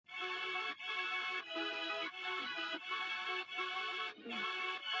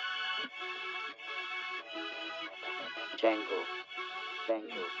Jangle.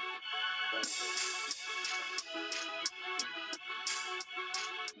 Jangle.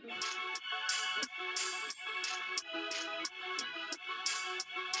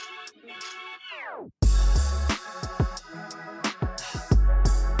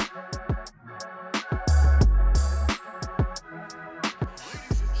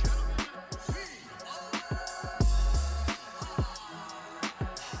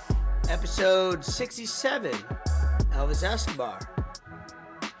 Episode 67, Elvis Escobar,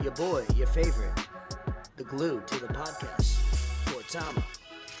 your boy, your favorite, the glue to the podcast, Fort Sama.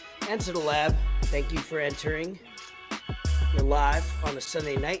 Enter the lab. Thank you for entering. We're live on a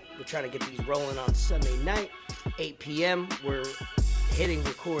Sunday night. We're trying to get these rolling on Sunday night, 8 p.m. We're hitting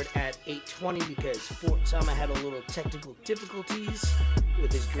record at 8:20 because Fort Sama had a little technical difficulties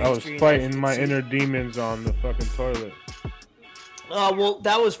with his green screen. I was fighting my inner demons on the fucking toilet. Well,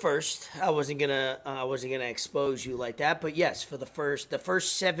 that was first. I wasn't gonna expose you like that, but yes, for the first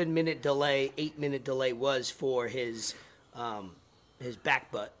 7-minute delay, 8-minute delay was for his back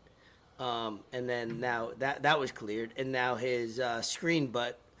butt, and then now that was cleared, and now his screen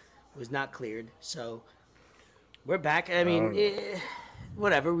butt was not cleared. So we're back. I mean,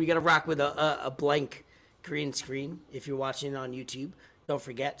 whatever. We gotta rock with a blank green screen. If you're watching on YouTube, don't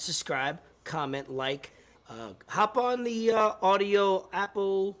forget subscribe, comment, like. Hop on the audio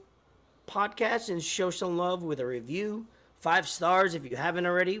Apple podcast and show some love with a review. 5 stars if you haven't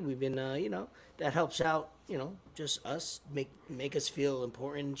already. We've been, that helps out, just us, make us feel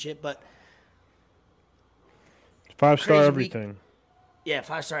important and shit. But 5-star everything. Yeah,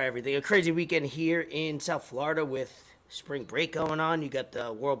 5-star everything. A crazy weekend here in South Florida with spring break going on. You got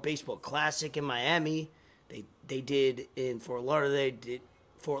the World Baseball Classic in Miami. They did in Fort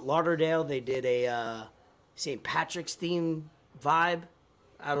Lauderdale. They did a St. Patrick's theme vibe.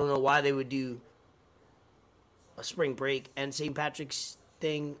 I don't know why they would do a spring break and St. Patrick's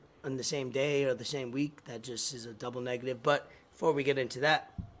thing on the same day or the same week. That just is a double negative. But before we get into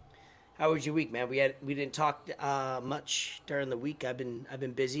that, how was your week, man? We didn't talk much during the week. I've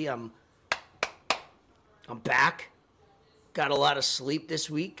been busy. I'm back. Got a lot of sleep this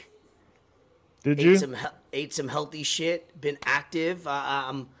week. Ate some healthy shit. Been active.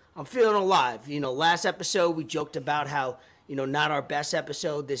 I'm feeling alive. Last episode we joked about how, not our best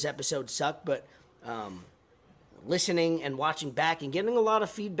episode. This episode sucked, but listening and watching back and getting a lot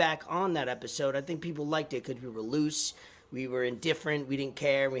of feedback on that episode. I think people liked it because we were loose. We were indifferent. We didn't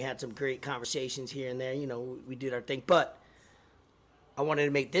care. We had some great conversations here and there. We did our thing. But I wanted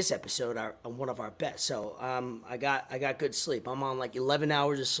to make this episode one of our best. So I got good sleep. I'm on like 11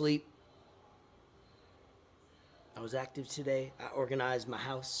 hours of sleep. I was active today. I organized my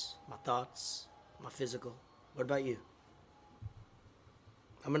house, my thoughts, my physical. What about you?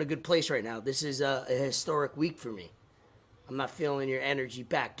 I'm in a good place right now. This is a historic week for me. I'm not feeling your energy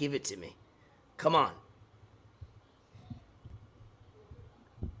back. Give it to me. Come on.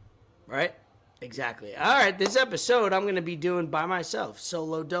 Right? Exactly. All right, this episode I'm going to be doing by myself,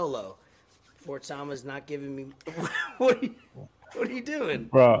 solo dolo. Fort Sama's not giving me... What are you doing?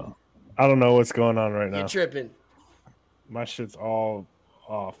 Bro, I don't know what's going on right now. You're tripping. My shit's all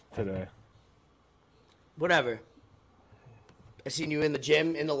off today. Whatever. I seen you in the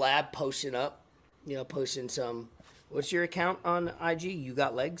gym, in the lab, posting up. Posting some... What's your account on IG? You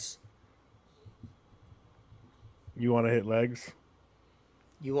got legs? You want to hit legs?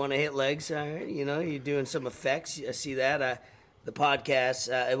 You want to hit legs? All right. You're doing some effects. I see that. The podcast,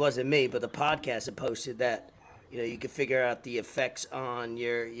 it wasn't me, but the podcast had posted that. You can figure out the effects on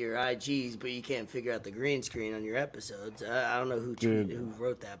your IGs, but you can't figure out the green screen on your episodes. I don't know who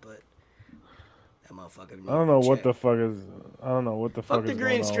wrote that, but that motherfucker. I don't know what the fuck is. I don't know what the fuck Fuck the is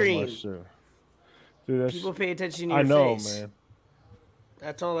green going screen. on with my shit. Dude, People pay attention to your face. I know, man.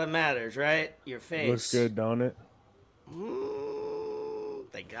 That's all that matters, right? Your face. Looks good, don't it?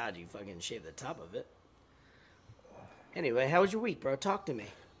 Thank God you fucking shaved the top of it. Anyway, how was your week, bro? Talk to me.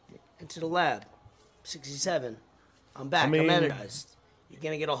 Into the lab. 67. I'm back. I'm energized. You're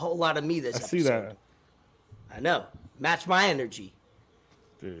going to get a whole lot of me this episode. I see that. I know. Match my energy.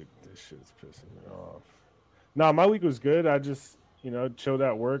 Dude, this shit's pissing me off. No, my week was good. I just, chilled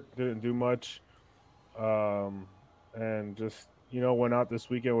at work. Didn't do much. And just, went out this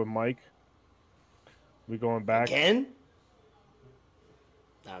weekend with Mike. We going back. Again?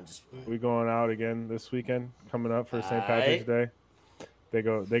 No, we going out again this weekend, coming up for St. Patrick's Day. They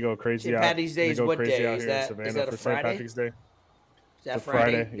go crazy out. St. Patrick's Day is what day? Is that a Friday? St. Patrick's Day. Is that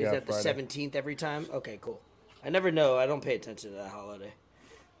Friday? Yeah, is that the Friday. 17th every time? Okay, cool. I never know. I don't pay attention to that holiday.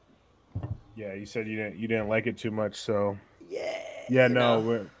 Yeah, you said you didn't like it too much, so yeah. Yeah,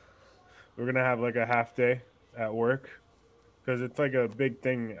 no, we're gonna have like a half day at work, because it's like a big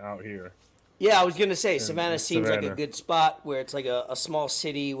thing out here Yeah, I was gonna say in Savannah seems like a Savannah. good spot where it's like a small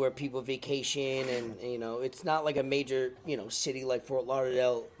city where people vacation, and it's not like a major city like Fort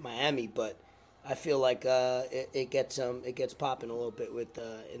Lauderdale, Miami, but I feel like it gets popping a little bit with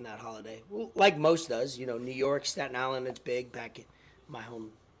in that holiday, well, like most does. New York, Staten Island, it's big back in my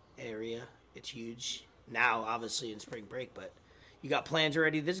home area. It's huge now, obviously in spring break, but you got plans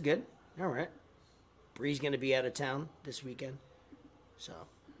already. This is good. All right, Bree's gonna be out of town this weekend, so.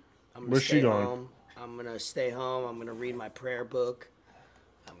 I'm gonna Where's she stay going? home. I'm gonna stay home. I'm gonna read my prayer book.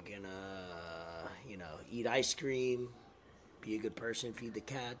 I'm gonna, eat ice cream, be a good person, feed the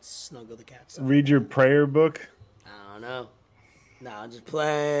cats, snuggle the cats. Read your prayer book. I don't know. No, I'm just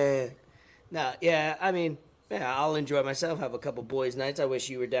playing. No, yeah, I mean, yeah, I'll enjoy myself. Have a couple boys' nights. I wish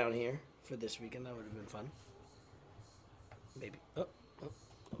you were down here for this weekend. That would have been fun. Maybe.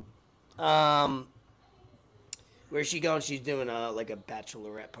 Where's she going? She's doing like a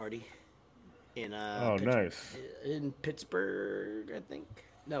bachelorette party in Oh, nice. in Pittsburgh, I think.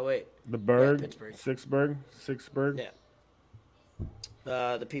 No, wait. The Yeah, Berg, Pittsburgh. Sixburg.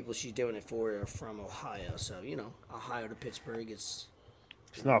 Yeah. The people she's doing it for are from Ohio, so Ohio to Pittsburgh is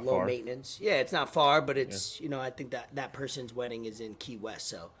It's not low far. maintenance. Yeah, it's not far, but it's I think that person's wedding is in Key West,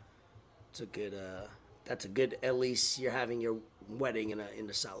 so it's a good. That's a good. At least you're having your wedding in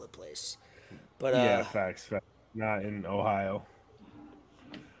a solid place. But Yeah, facts. Not in Ohio.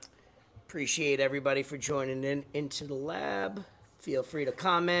 appreciate everybody for joining into the lab. Feel free to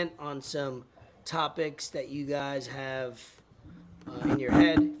comment on some topics that you guys have in your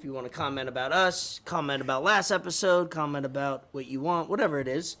head. If you want to comment about us, comment about last episode, comment about what you want, whatever it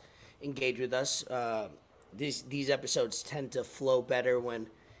is, engage with us. These episodes tend to flow better when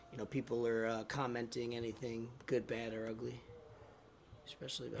people are commenting anything good, bad, or ugly,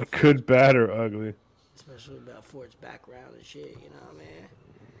 especially about Good, bad, or ugly. Ford's background and shit. Man.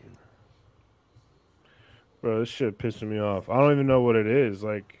 Bro, this shit pissing me off. I don't even know what it is.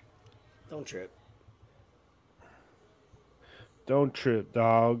 Like, Don't trip. don't trip,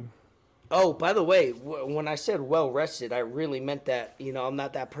 dog. Oh, by the way, when I said well rested, I really meant that. I'm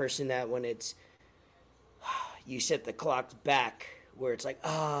not that person that when it's you set the clocks back where it's like,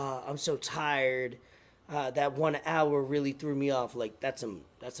 I'm so tired. That 1 hour really threw me off. Like that's some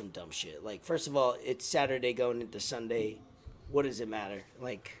dumb shit. Like first of all, it's Saturday going into Sunday. What does it matter?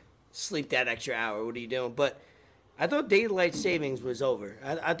 Like sleep that extra hour. What are you doing? But I thought daylight savings was over.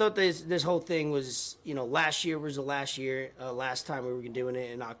 I thought this whole thing was last year was the last year. Last time we were doing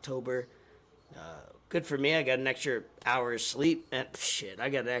it in October. Good for me. I got an extra hour of sleep. And shit, I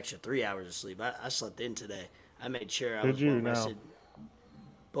got an extra 3 hours of sleep. I slept in today. I made sure I was well rested.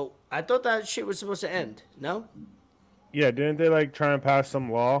 But I thought that shit was supposed to end. No? Yeah, didn't they like try and pass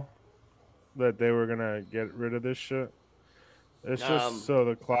some law that they were gonna get rid of this shit? It's just so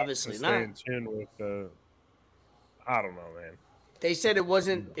the clock can stay in tune with the. I don't know, man. They said it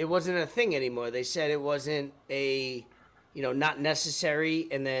wasn't a thing anymore. They said it wasn't a, not necessary.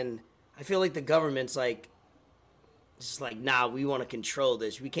 And then I feel like the government's like, just like, nah, we want to control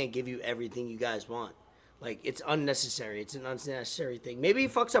this. We can't give you everything you guys want. Like, it's unnecessary. It's an unnecessary thing. Maybe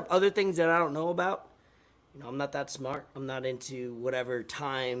it fucks up other things that I don't know about. I'm not that smart. I'm not into whatever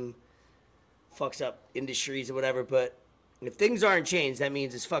time fucks up industries or whatever. But if things aren't changed, that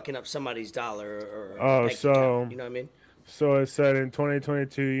means it's fucking up somebody's dollar or bank account. You know what I mean? So it said in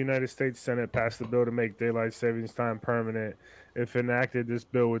 2022, United States Senate passed a bill to make daylight savings time permanent. If enacted, this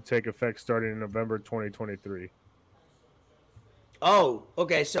bill would take effect starting in November 2023. Oh,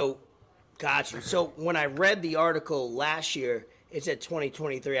 okay. So, got you. So when I read the article last year, it said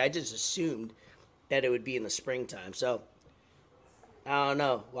 2023. I just assumed that it would be in the springtime. So, I don't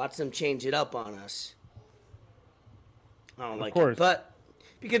know. Watch them change it up on us. I don't like it. But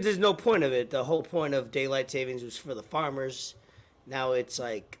because there's no point of it. The whole point of daylight savings was for the farmers. Now it's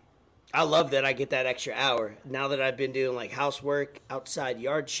like, I love that I get that extra hour. Now that I've been doing like housework, outside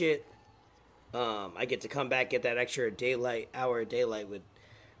yard shit, I get to come back, get that extra hour of daylight,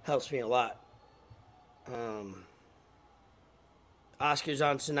 helps me a lot. Oscars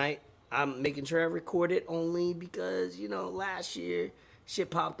on tonight. I'm making sure I record it only because, last year shit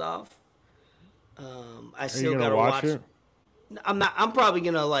popped off. I still gotta watch it. I'm probably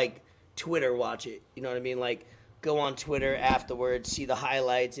gonna like Twitter watch it. You know what I mean? Like go on Twitter afterwards, see the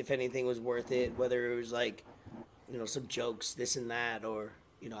highlights, if anything was worth it, whether it was like, some jokes, this and that, or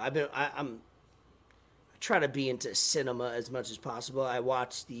I'm try to be into cinema as much as possible. I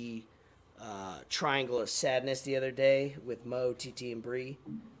watched the Triangle of Sadness the other day with Mo, TT, and Bree.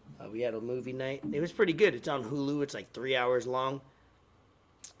 We had a movie night. It was pretty good. It's on Hulu. It's like 3 hours long.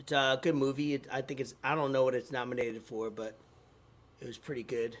 It's a good movie. I think I don't know what it's nominated for, but It was pretty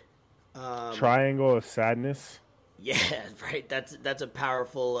good. Triangle of Sadness. Yeah, right. That's a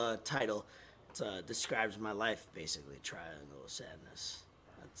powerful title. It describes my life basically. Triangle of Sadness.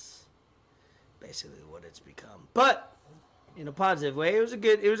 That's basically what it's become. But in a positive way, it was a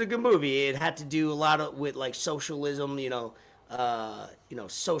good movie. It had to do a lot with like socialism.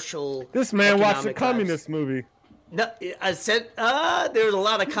 Social. This man watched a communist movie. No, I said there was a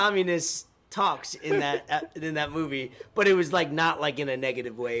lot of communist talks in that movie, but it was like not like in a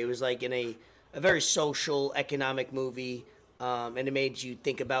negative way. It was like in a very social, economic movie, and it made you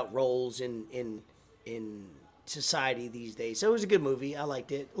think about roles in society these days. So it was a good movie. I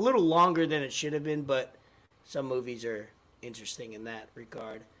liked it. A little longer than it should have been, but some movies are interesting in that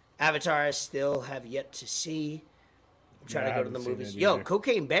regard. Avatar I still have yet to see. I'm trying to go to the movies. Yo,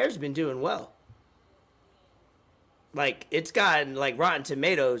 Cocaine Bear's been doing well. Like, it's gotten, like, Rotten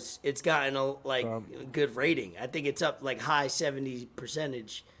Tomatoes, it's gotten a good rating. I think it's up, like, high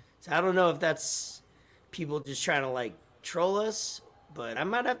 70%. So I don't know if that's people just trying to, like, troll us, but I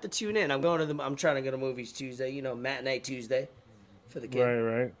might have to tune in. I'm trying to go to movies Tuesday, matinee Tuesday for the kid.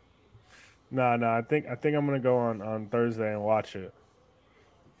 Right. No, I think I'm going to go on Thursday and watch it.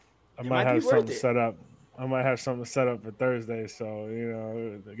 I might have something set up. I might have something set up for Thursday,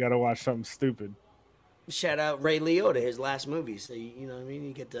 so, I got to watch something stupid. Shout out Ray Liotta, his last movie. So, you know what I mean?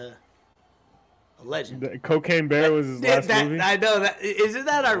 You get a legend. Cocaine Bear was his last movie? I know that. Isn't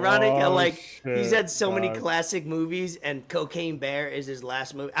that ironic? He's had so many classic movies, and Cocaine Bear is his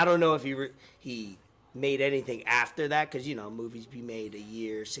last movie. I don't know if he made anything after that, because, movies be made a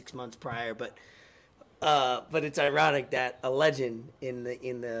year, 6 months prior. But it's ironic that a legend in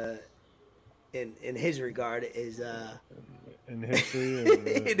his regard is in history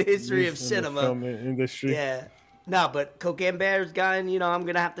in history of cinema film industry. Yeah, no, but Cocaine Bear's gotten, I'm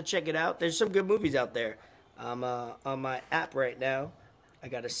gonna have to check it out. There's some good movies out there. I'm on my app right now. I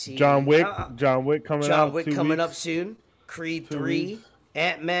gotta see John Wick coming up soon. Creed 3,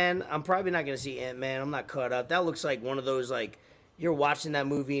 Ant-Man. I'm probably not gonna see Ant-Man. I'm not caught up. That looks like one of those, like, you're watching that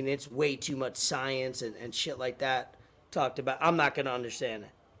movie and it's way too much science and shit like that talked about. I'm not gonna understand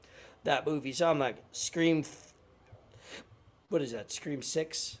that movie, so I'm like, Scream. What is that? Scream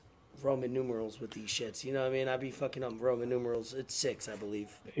 6? Roman numerals with these shits. You know what I mean? I'd be fucking up Roman numerals. It's 6, I believe.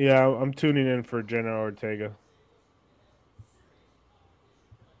 Yeah, I'm tuning in for Jenna Ortega.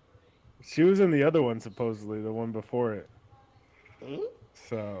 She was in the other one, supposedly, the one before it. Mm-hmm.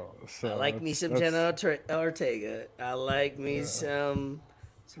 So I like me some Jenna Ortega. I like me some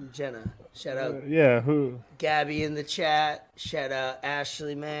Jenna. Shout out. Who? Gabby in the chat. Shout out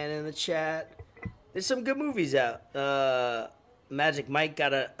Ashley Man in the chat. There's some good movies out. Magic Mike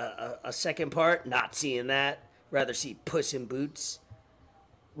got a second part. Not seeing that. Rather see Puss in Boots.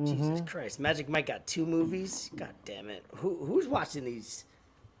 Mm-hmm. Jesus Christ. Magic Mike got 2 movies. God damn it. Who's watching these?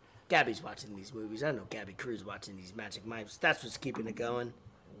 Gabby's watching these movies. I know Gabby Cruz watching these Magic Mikes. That's what's keeping it going.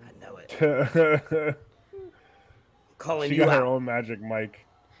 I know it. She got her own Magic Mike.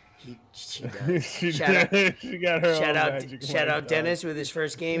 She does. She got her own Magic Mike. Shout out Dennis with his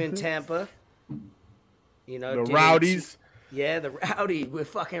first game in Tampa. The Rowdies. Yeah, the Rowdy. We're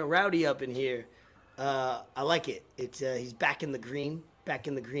fucking rowdy up in here. I like it. It's he's back in the green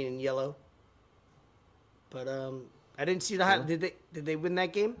and yellow. But I didn't see the hot. Did they win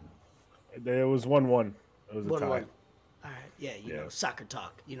that game? It was 1-1. It was a tie. 1-1. All right, yeah, you know, soccer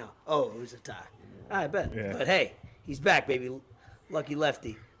talk. Oh, it was a tie. I bet. Yeah. But hey, he's back, baby. Lucky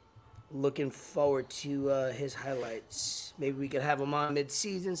lefty. Looking forward to his highlights. Maybe we could have him on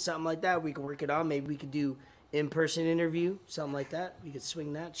mid-season, something like that. We could work it on. Maybe we could do in-person interview, something like that. We could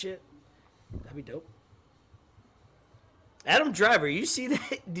swing that shit. That'd be dope. Adam Driver, you see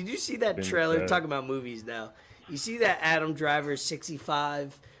that? Did you see that trailer? Talking about movies now. You see that Adam Driver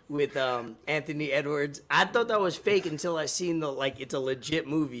 65 with Anthony Edwards? I thought that was fake until I seen it's a legit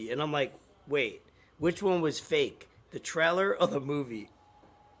movie, and I'm like, wait, which one was fake? The trailer or the movie?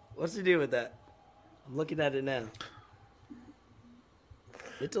 What's the deal with that? I'm looking at it now.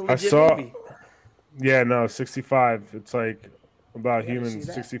 It's a legit movie. Yeah, no, 65. It's like about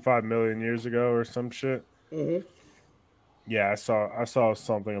humans 65 million years ago or some shit. Mm-hmm. Yeah, I saw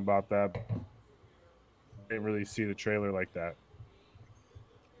something about that. Didn't really see the trailer like that.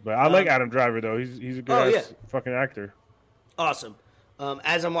 But I like Adam Driver though. He's a good fucking actor. Awesome.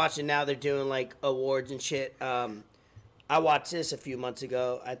 As I'm watching now, they're doing like awards and shit. I watched this a few months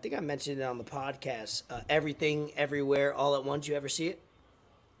ago. I think I mentioned it on the podcast. Everything, Everywhere, All at Once. You ever see it?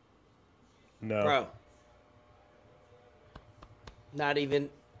 No. Bro. Not even.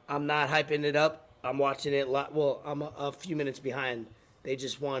 I'm not hyping it up. I'm watching it. I'm a few minutes behind. They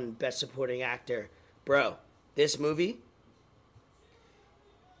just won Best Supporting Actor. Bro, this movie,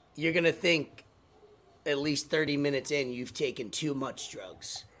 you're gonna think at least 30 minutes in you've taken too much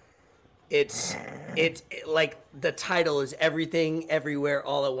drugs. It's like the title is Everything Everywhere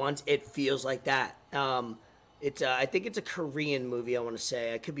All at Once. It feels like that. It's I think it's a Korean movie. I want to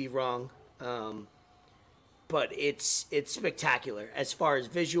say I could be wrong, but it's spectacular as far as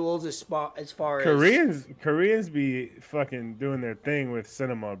visuals. As far as Koreans be fucking doing their thing with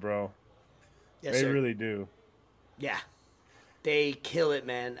cinema, bro. Yes, they sir. really do. Yeah, they kill it,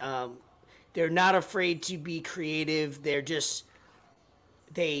 man. They're not afraid to be creative. They're just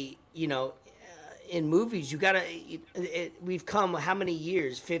in movies, you gotta. We've come how many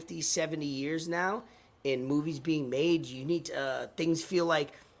years? 50, 70 years now in movies being made. You need things feel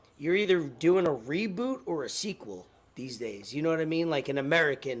like you're either doing a reboot or a sequel these days. You know what I mean? Like an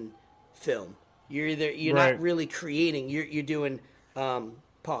American film, you're Right. not really creating. You're doing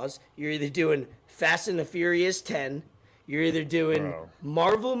pause. You're either doing Fast and the Furious 10. You're either doing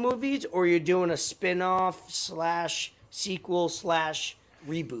Marvel movies or you're doing a spin-off / sequel /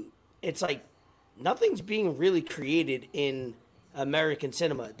 reboot. It's like nothing's being really created in American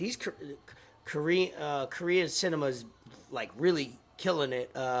cinema. These Korean cinema's like really killing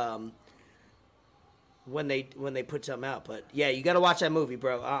it when they put something out. But yeah, you got to watch that movie,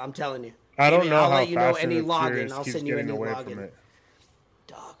 bro. I'm telling you. I don't know I'll how let you know Fast any and the login. Furious I'll keeps send you getting any away from login. it.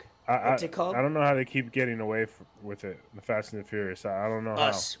 Dog. What's it called? I don't know how they keep getting away with it. The Fast and the Furious. I don't know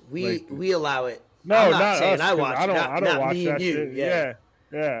Us. how. We allow it. No, I'm not not saying us. I watch I don't. it. I don't watch me that and you. shit.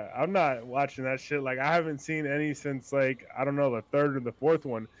 Yeah. I'm not watching that shit. Like I haven't seen any since like I don't know the third or the fourth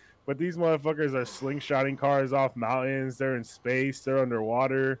one. But these motherfuckers are slingshotting cars off mountains. They're in space. They're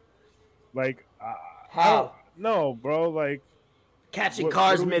underwater. Like How? No, bro. Like Catching what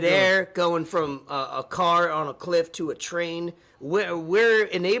cars are we midair, going from a car on a cliff to a train. We're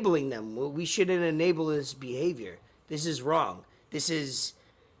enabling them. We shouldn't enable this behavior. This is wrong. This is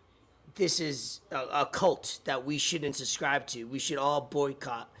a cult that we shouldn't subscribe to. We should all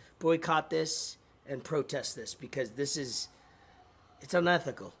boycott this and protest this because it's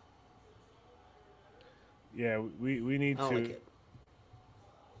unethical. Yeah, we need I don't to. like it.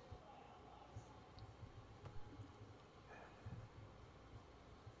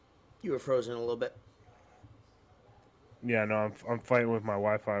 You were frozen a little bit. Yeah, no, I'm fighting with my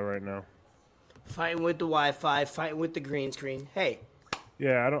Wi-Fi right now. Fighting with the Wi-Fi, fighting with the green screen. Hey.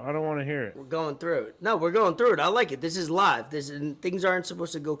 Yeah, I don't want to hear it. We're going through it. No, we're going through it. I like it. This is live. Things aren't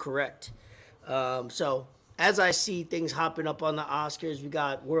supposed to go correct. So as I see things hopping up on the Oscars, we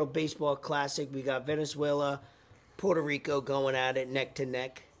got World Baseball Classic. We got Venezuela, Puerto Rico going at it neck to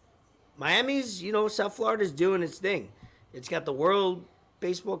neck. Miami's, South Florida's doing its thing. It's got the World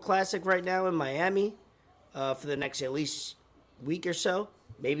Baseball Classic right now in Miami for the next at least week or so,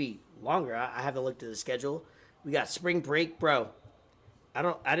 maybe longer. I haven't looked at the schedule. We got spring break, bro.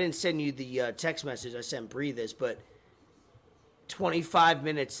 I didn't send you the text message. I sent Bree this, but 25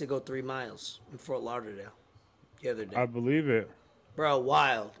 minutes to go 3 miles in Fort Lauderdale the other day. I believe it. Bro,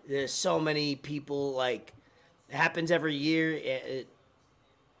 wild. There's so many people, like, it happens every year.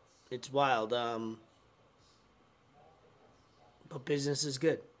 It's wild. But business is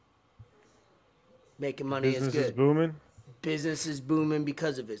good. Making money is good. Business is booming? Business is booming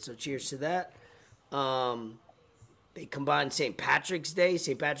because of it. So cheers to that. They combined St. Patrick's Day.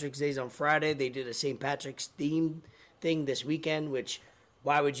 St. Patrick's Day's on Friday. They did a St. Patrick's theme thing this weekend, which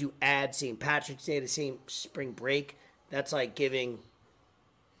why would you add St. Patrick's Day to same spring break? That's like giving...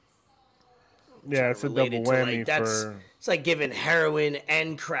 Yeah, it's a double whammy for... It's like giving heroin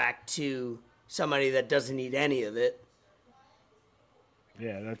and crack to somebody that doesn't need any of it.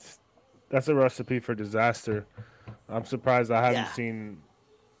 Yeah, that's a recipe for disaster. I'm surprised I haven't seen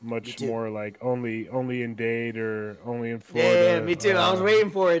much more like only in Dade or only in Florida. Yeah, me too. I was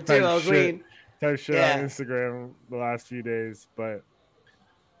waiting for it too. I was waiting. Type shit on Instagram the last few days, but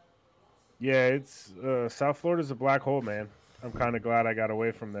yeah, it's South Florida's a black hole, man. I'm kind of glad I got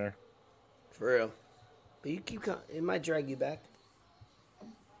away from there. For real, but you keep it might drag you back.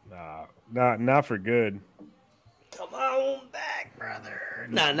 Nah, not for good. Come on back, brother.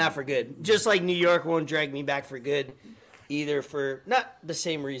 Nah, not for good. Just like New York won't drag me back for good, either for not the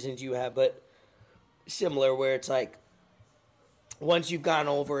same reasons you have, but similar. Where it's like once you've gone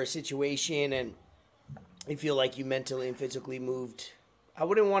over a situation and you feel like you mentally and physically moved. I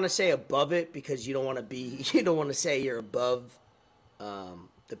wouldn't want to say above it because you don't want to say you're above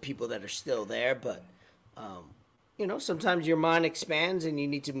the people that are still there, but sometimes your mind expands and you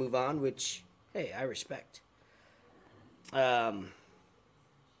need to move on, which hey, I respect. We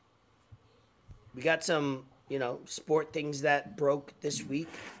got some, sport things that broke this week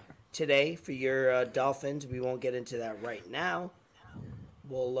today for your Dolphins. We won't get into that right now,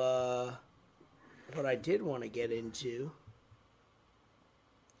 Well, what I did want to get into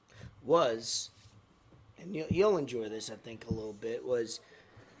was, and you'll enjoy this, I think, a little bit, was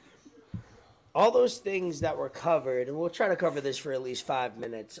all those things that were covered, and we'll try to cover this for at least 5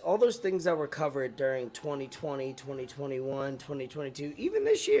 minutes, all those things that were covered during 2020, 2021, 2022, even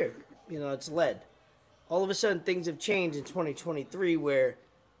this year, it's led. All of a sudden, things have changed in 2023 where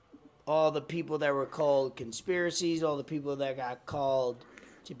all the people that were called conspiracies, all the people that got called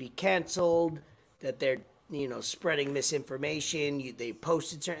to be canceled, that they're, spreading misinformation, they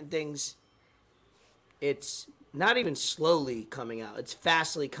posted certain things. It's not even slowly coming out. It's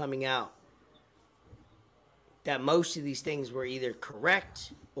fastly coming out that most of these things were either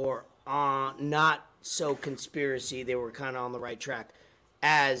correct or not so conspiracy. They were kind of on the right track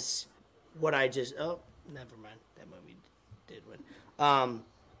as what I just... Oh, never mind. That movie did win.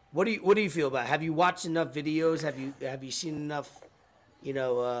 What do you feel about it? Have you watched enough videos? Have you seen enough,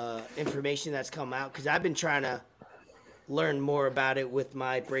 information that's come out? Because I've been trying to learn more about it with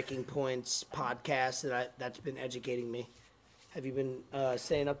my Breaking Points podcast that's been educating me. Have you been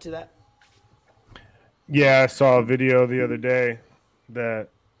staying up to that? Yeah, I saw a video the other day that,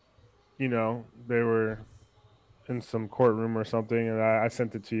 they were in some courtroom or something, and I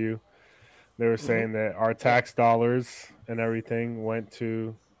sent it to you. They were saying that our tax dollars and everything went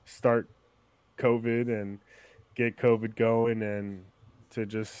to start COVID and get COVID going and to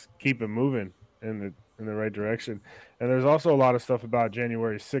just keep it moving in the right direction. And there's also a lot of stuff about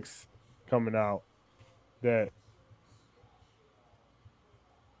January 6th coming out that...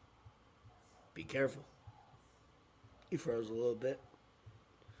 Be careful. He froze a little bit.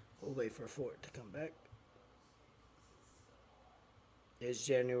 We'll wait for it to come back. Is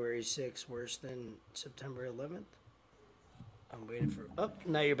January 6th worse than September 11th? I'm waiting for... Oh,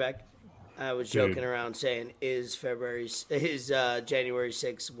 now you're back. I was joking around saying, is January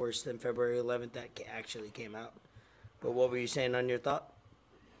 6th worse than February 11th? That actually came out. But what were you saying on your thought?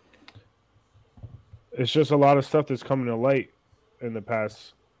 It's just a lot of stuff that's coming to light in the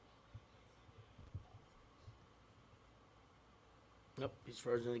past. Nope, he's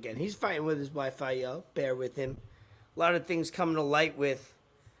frozen again. He's fighting with his Wi-Fi, y'all. Bear with him. A lot of things coming to light with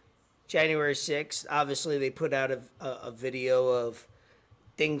January 6th. Obviously, they put out a video of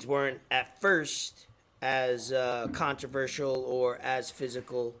things weren't at first as controversial or as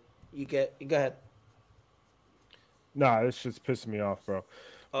physical. Go ahead. Nah, this just pissing me off, bro.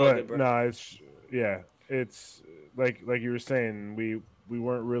 Okay, bro. Nah, it's like you were saying, we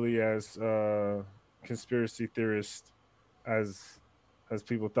weren't really as conspiracy theorists as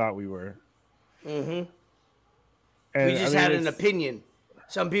people thought we were. Mm-hmm. And we just had an opinion.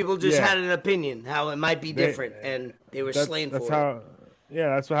 Some people just had an opinion how it might be different, and they were slain for it.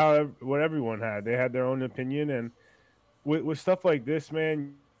 Yeah, that's what everyone had. They had their own opinion, and with stuff like this,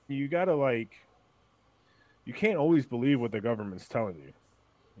 man, you gotta you can't always believe what the government's telling you.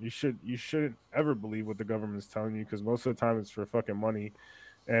 You shouldn't ever believe what the government's telling you, because most of the time it's for fucking money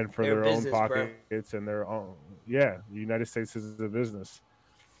and for their own pockets, and their own. Yeah, the United States is a business,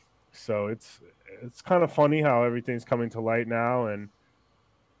 so it's kind of funny how everything's coming to light now, and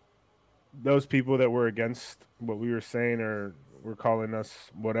those people that were against what we were saying or were calling us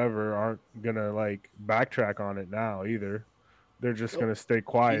whatever aren't gonna backtrack on it now either. They're just gonna stay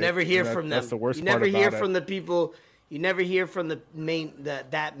quiet. You never hear from them. That's the worst part about it. You never hear from the people. You never hear from the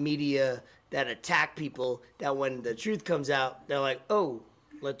that media that attack people. That when the truth comes out, they're like, "Oh,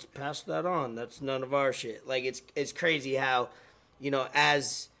 let's pass that on. That's none of our shit." Like it's crazy how,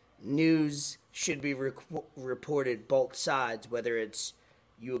 as news should be reported both sides, whether it's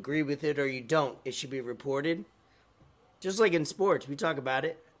you agree with it or you don't, it should be reported. Just like in sports, we talk about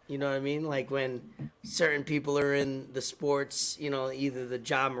it. You know what I mean? Like when certain people are in the sports, either the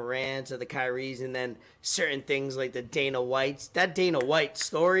John Morants or the Kyries, and then certain things like the Dana Whites. That Dana White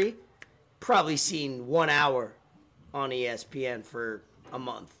story, probably seen 1 hour on ESPN for a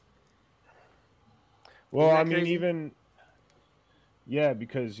month. Well, I mean, even... Yeah,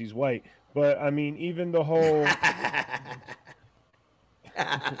 because he's white. But, I mean, even the whole...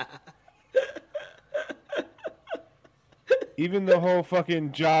 Even the whole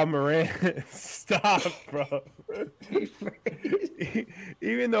fucking Ja Morant... Stop, bro.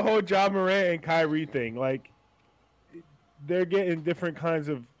 Even the whole Ja Morant and Kyrie thing, they're getting different kinds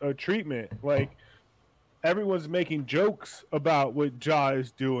of treatment. Everyone's making jokes about what Ja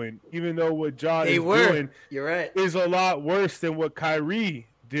is doing, even though what Ja is doing You're right. is a lot worse than what Kyrie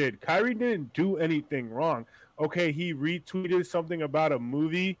did. Kyrie didn't do anything wrong. Okay, he retweeted something about a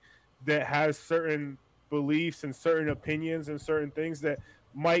movie that has certain beliefs and certain opinions and certain things that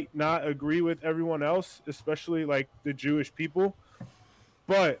might not agree with everyone else, especially the Jewish people.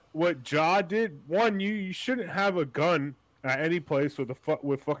 But what Ja did, one, you shouldn't have a gun at any place with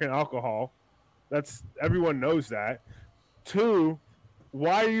fucking alcohol. That's everyone knows that. Two,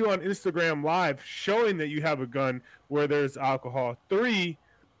 why are you on Instagram Live showing that you have a gun where there's alcohol? Three,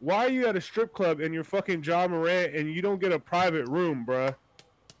 why are you at a strip club and you're fucking Ja Morant and you don't get a private room, bruh?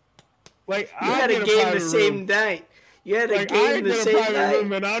 Like, you had a game the same night. You had a game the same night. I get a private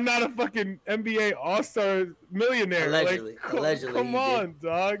room, and I'm not a fucking NBA All-Star millionaire. Allegedly, come on,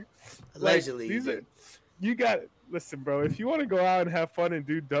 dog. Allegedly, you got. Listen, bro. If you want to go out and have fun and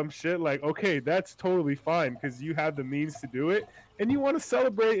do dumb shit, like, okay, that's totally fine because you have the means to do it, and you want to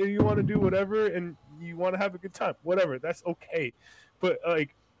celebrate and you want to do whatever, and you want to have a good time. Whatever, that's okay. But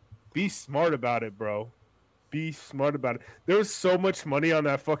like, be smart about it, bro. Be smart about it. There was so much money on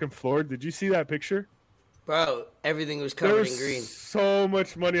that fucking floor. Did you see that picture? Bro, everything was covered in green. So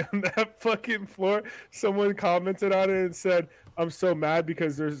much money on that fucking floor. Someone commented on it and said, I'm so mad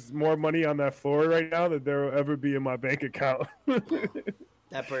because there's more money on that floor right now than there will ever be in my bank account.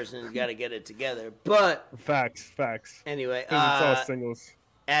 That person's got to get it together. But facts. Anyway, it's all singles.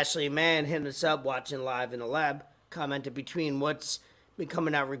 Ashley Mann hit us up watching live in the lab, commented between what's been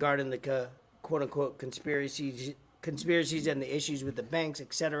coming out regarding the quote-unquote conspiracies and the issues with the banks,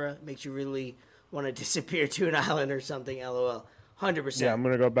 etc. Makes you really want to disappear to an island or something, LOL. 100%. Yeah, I'm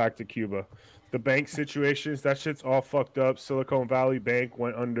going to go back to Cuba. The bank situations, that shit's all fucked up. Silicon Valley Bank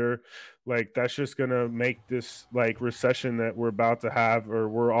went under. Like, that's just going to make this, like, recession that we're about to have or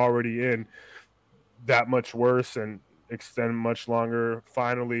we're already in that much worse and extend much longer.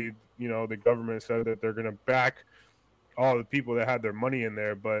 Finally, you know, the government said that they're going to back all the people that had their money in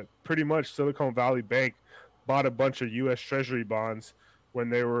there. But pretty much Silicon Valley Bank bought a bunch of U.S. Treasury bonds when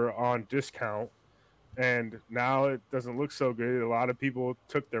they were on discount. And now it doesn't look so good. A lot of people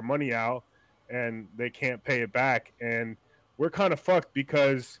took their money out and they can't pay it back. And we're kind of fucked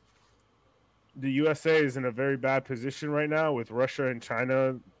because the USA is in a very bad position right now with Russia and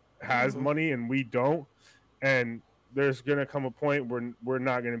China has money and we don't. And there's going to come a point where we're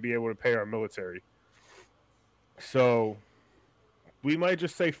not going to be able to pay our military. So we might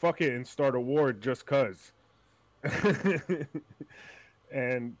just say fuck it and start a war just because.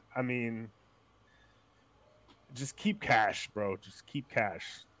 And I mean, just keep cash, bro. Just keep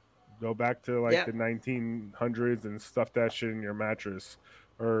cash. Go back to like the 1900s and stuff that shit in your mattress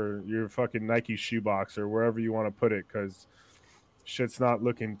or your fucking Nike shoebox or wherever you want to put it, because shit's not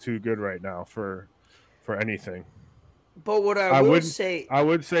looking too good right now for anything. But what I would say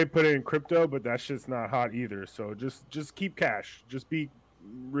put it in crypto, but that shit's not hot either. So just keep cash. Just be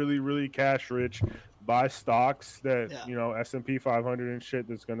really, really cash rich. Buy stocks that you know, S&P 500 and shit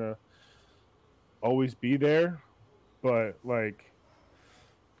that's gonna always be there. But like,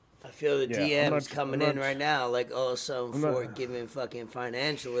 I feel the DMs coming in right now, like, oh, some for giving fucking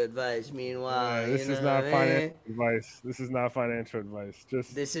financial advice. Meanwhile, this is not financial advice. This is not financial advice.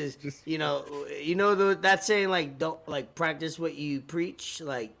 Just you know that saying, like, don't like practice what you preach.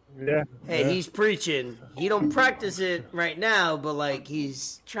 Like, he's preaching. He don't practice it right now, but like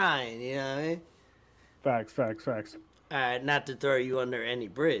he's trying. You know what I mean? Facts. All right, not to throw you under any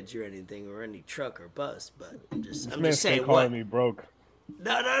bridge or anything or any truck or bus, but I'm just saying calling me broke.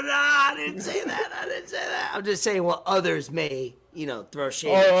 No, I didn't say that. I'm just saying what others may, you know, throw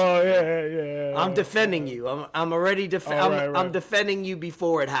shade at you. Oh, yeah. I'm defending you. I'm already I'm defending you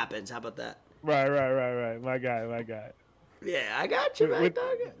before it happens. How about that? Right. My guy. Yeah, I got you, man.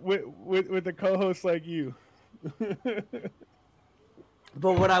 With the co-host like you.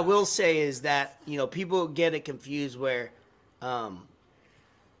 But what I will say is that, you know, people get it confused where,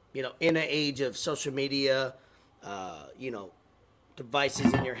 you know, in an age of social media, you know,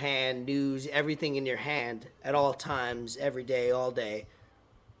 devices in your hand, news, everything in your hand at all times, every day, all day.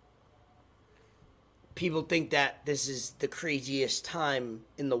 People think that this is the craziest time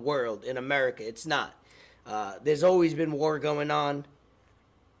in the world, in America. It's not. There's always been war going on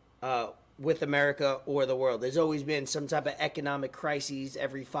with America or the world. There's always been some type of economic crises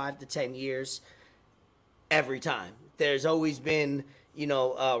every 5 to 10 years, every time. There's always been, you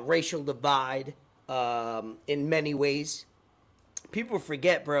know, racial divide in many ways. People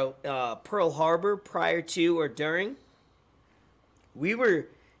forget, bro, Pearl Harbor, prior to or during, we were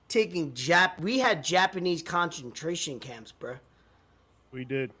taking we had Japanese concentration camps, bro. We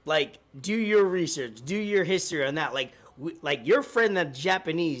did. Like, do your research, do your history on that. Like, like your friend that's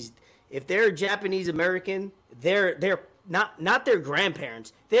Japanese, if they're Japanese American, they're not their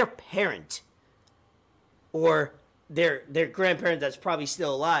grandparents, their parent or their grandparent that's probably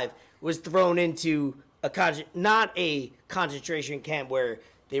still alive was thrown into not a concentration camp where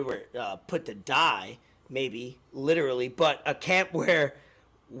they were put to die, maybe literally, but a camp where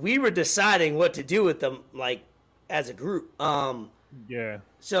we were deciding what to do with them, like, as a group. Yeah.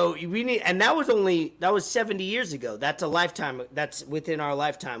 So we need, and that was 70 years ago. That's a lifetime. That's within our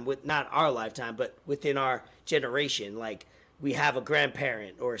lifetime, with not our lifetime, but within our generation. Like, we have a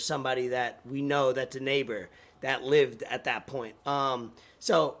grandparent or somebody that we know that's a neighbor that lived at that point.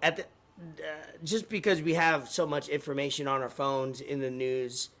 So just because we have so much information on our phones, in the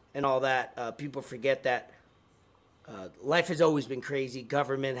news, and all that, people forget that life has always been crazy.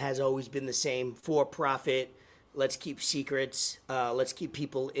 Government has always been the same, for profit. Let's keep secrets. Let's keep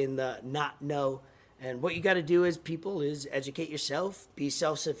people in the not know. And what you got to do as people is educate yourself, be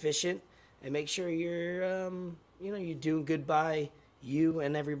self-sufficient, and make sure you're, you're doing good by you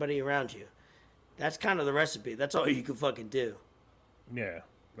and everybody around you. That's kind of the recipe. That's all you can fucking do. Yeah,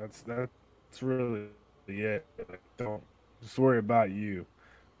 that's really it. Don't just worry about you,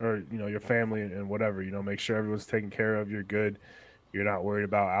 or your family and whatever. Make sure everyone's taken care of. You're good. You're not worried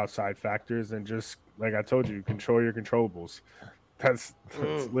about outside factors, and just like I told you, control your controllables. That's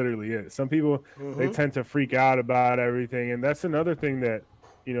literally it. Some people they tend to freak out about everything, and that's another thing that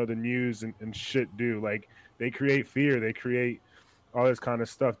the news and shit do. Like, they create fear, they create all this kind of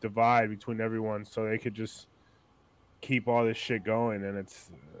stuff, divide between everyone, so they could just keep all this shit going, and it's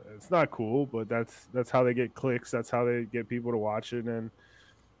not cool. But that's how they get clicks. That's how they get people to watch it, and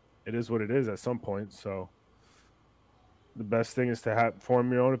it is what it is at some point. So the best thing is to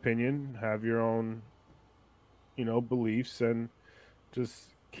form your own opinion, have your own, beliefs, and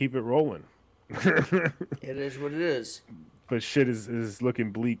just keep it rolling. It is what it is. But shit is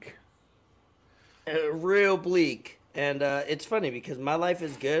looking bleak. Real bleak. And it's funny because my life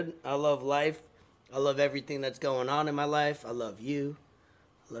is good. I love life. I love everything that's going on in my life. I love you.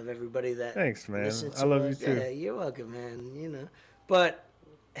 I love everybody that Thanks, man. listens I to love us. you too. Yeah, you're welcome, man. But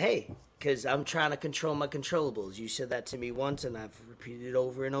hey, because I'm trying to control my controllables. You said that to me once, and I've repeated it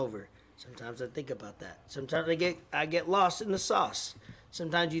over and over. Sometimes I think about that. Sometimes I get lost in the sauce.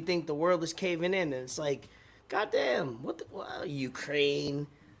 Sometimes you think the world is caving in, and it's like, goddamn, what Ukraine,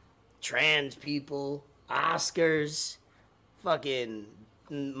 trans people, Oscars, fucking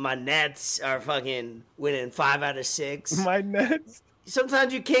my Nets are fucking winning 5 out of 6. My Nets.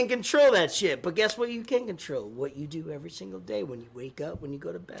 Sometimes you can't control that shit, but guess what? You can control what you do every single day when you wake up, when you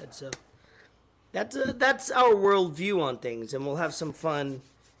go to bed. So that's our worldview on things, and we'll have some fun,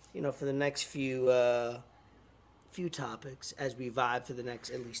 for the next few topics as we vibe for the next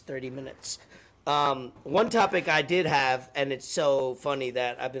at least 30 minutes. One topic I did have, and it's so funny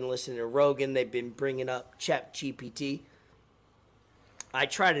that I've been listening to Rogan. They've been bringing up Gpt. I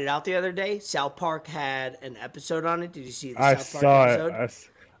tried it out the other day. South Park had an episode on it. Did you see the South Park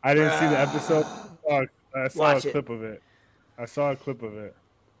episode? I didn't see the episode. I saw a clip of it.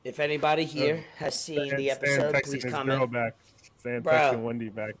 If anybody here has seen the episode, please comment. Stan texting Wendy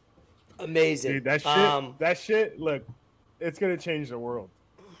back. Amazing. Dude, that shit, look, it's going to change the world.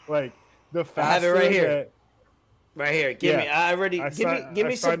 Like, the faster I have it right here. Right here. Give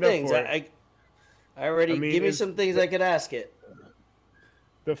me some things. Give me some things I could ask it.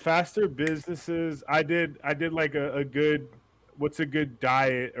 The faster businesses, I did like a good, what's a good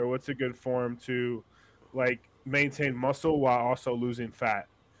diet or what's a good form to like maintain muscle while also losing fat.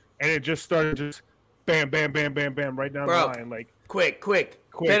 And it just started just bam, bam, bam, bam, bam, right down the line. Like quick.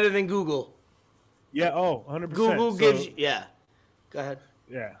 Better than Google. Yeah, 100%. Google gives you, yeah. Go ahead.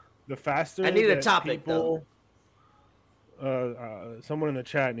 Yeah. The faster I need a topic though. Someone in the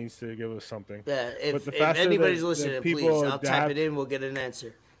chat needs to give us something. Yeah, if anybody's listening, please, I'll type it in. We'll get an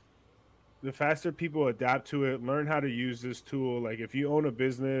answer. The faster people adapt to it, learn how to use this tool. Like, if you own a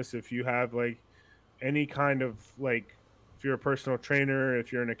business, if you have like any kind of like, if you're a personal trainer,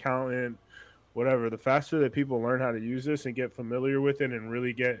 if you're an accountant, whatever, the faster that people learn how to use this and get familiar with it and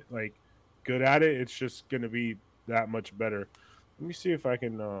really get like good at it, it's just going to be that much better. Let me see if I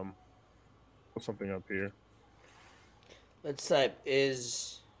can put something up here. Let's type,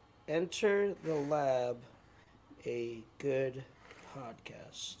 is Enter the Lab a good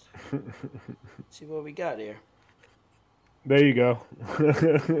podcast? See what we got here. There you go.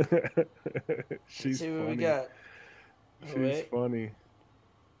 She's see what funny. We got. She's funny.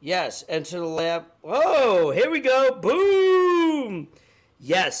 Yes, Enter the Lab. Oh, here we go. Boom.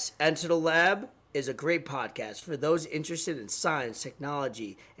 Yes, Enter the Lab is a great podcast for those interested in science,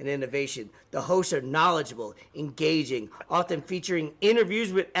 technology, and innovation. The hosts are knowledgeable, engaging, often featuring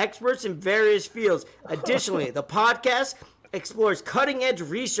interviews with experts in various fields. Additionally, the podcast explores cutting-edge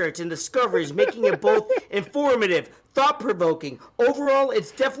research and discoveries, making it both informative, thought-provoking. Overall,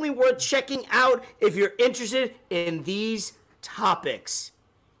 it's definitely worth checking out if you're interested in these topics.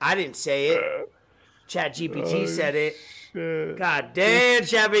 I didn't say it. ChatGPT said it. shit. God damn,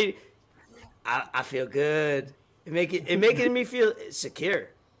 Shabby. I feel good. It making me feel secure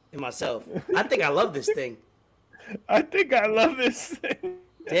in myself. I think I love this thing. I think I love this thing.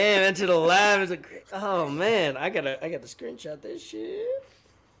 Damn, Enter the Lab is a great. Oh man, I gotta screenshot this shit.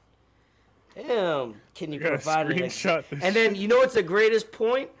 Damn, can you provide an example? And then you know what's the greatest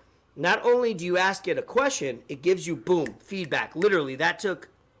point? Not only do you ask it a question, it gives you boom feedback. Literally, that took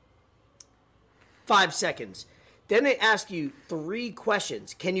 5 seconds. Then they ask you 3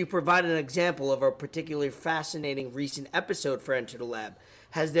 questions. Can you provide an example of a particularly fascinating recent episode for Enter the Lab?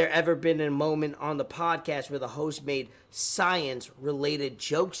 Has there ever been a moment on the podcast where the host made science-related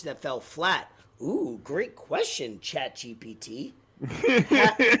jokes that fell flat? Ooh, great question, ChatGPT.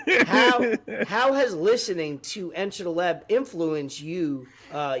 How has listening to Enter the Lab influenced you,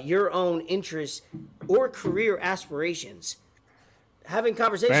 your own interests or career aspirations? Having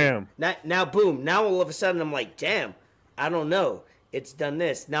conversation. Bam. Now, boom. Now all of a sudden I'm like, damn, I don't know. It's done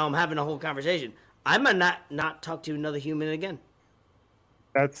this. Now I'm having a whole conversation. I might not talk to another human again.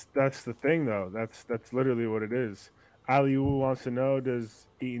 That's the thing, though. That's literally what it is. Ali Wu wants to know: does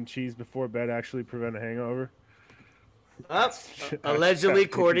eating cheese before bed actually prevent a hangover? Allegedly,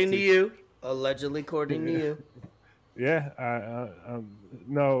 according to you. Allegedly, according to you. Yeah.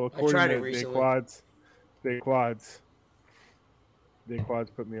 No. According I tried to it recently. Dayquads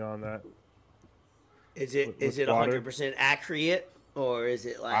put me on that. Is it 100% accurate, or is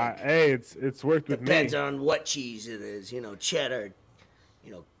it like? Hey, it's worked with me. Depends on what cheese it is. Cheddar.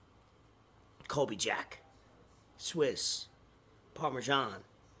 Colby Jack, Swiss, Parmesan,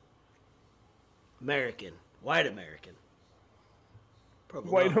 American, white American,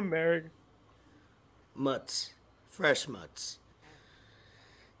 provolone, white American, mutts, fresh mutts.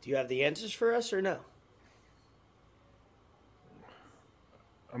 Do you have the answers for us or no?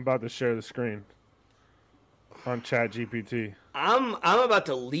 I'm about to share the screen on ChatGPT. I'm about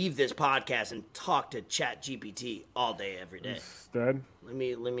to leave this podcast and talk to ChatGPT all day, every day. Instead, let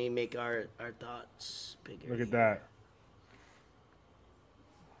me make our thoughts bigger. Look at that.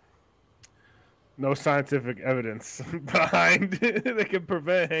 No scientific evidence behind that can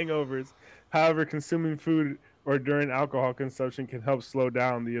prevent hangovers. However, consuming food or during alcohol consumption can help slow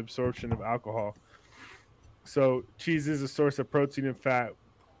down the absorption of alcohol. So, cheese is a source of protein and fat,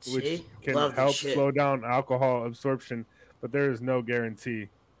 which can help slow down alcohol absorption, but there is no guarantee.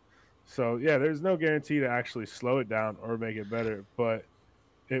 So, yeah, there's no guarantee to actually slow it down or make it better, but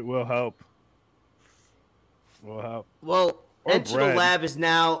it will help. Well, Enter the Lab is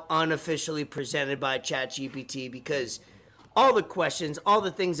now unofficially presented by ChatGPT because all the questions, all the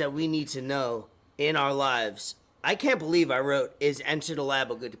things that we need to know in our lives, I can't believe I wrote, is Enter the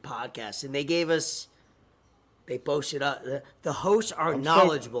Lab a good podcast? And they gave us... They boasted up. The hosts are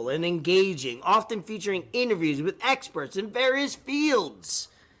knowledgeable and engaging, often featuring interviews with experts in various fields.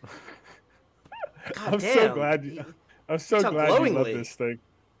 I'm so glad you love this thing.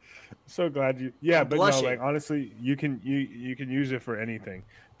 I'm so glad you. Yeah, but no, like honestly, you can use it for anything.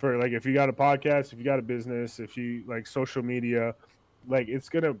 For like if you got a podcast, if you got a business, if you like social media, like it's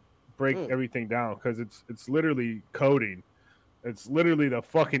gonna break everything down because it's literally coding. It's literally the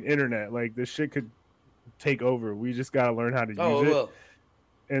fucking internet. Like this shit could take over. We just got to learn how to use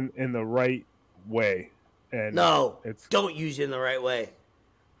it in the right way. And don't use it in the right way.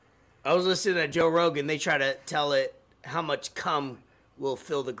 I was listening to Joe Rogan. They try to tell it how much cum will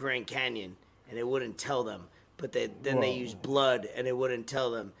fill the Grand Canyon, and it wouldn't tell them. But they used blood, and it wouldn't tell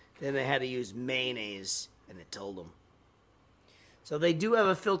them. Then they had to use mayonnaise, and it told them. So they do have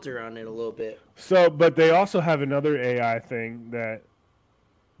a filter on it a little bit. So, but they also have another AI thing that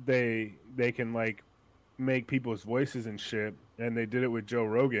they can like make people's voices and shit, and they did it with Joe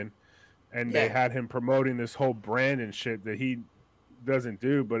Rogan, and they had him promoting this whole brand and shit that he doesn't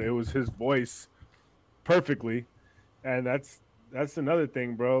do, but it was his voice perfectly. And that's another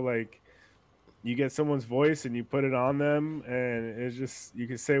thing, bro. Like you get someone's voice and you put it on them, and it's just you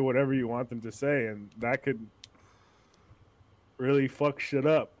can say whatever you want them to say, and that could really fuck shit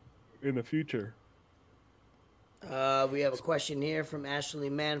up in the future. We have a question here from Ashley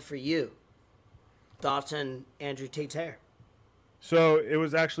Mann for you. Thoughts on Andrew Tate's hair? So it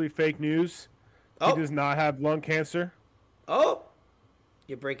was actually fake news. He does not have lung cancer. Oh,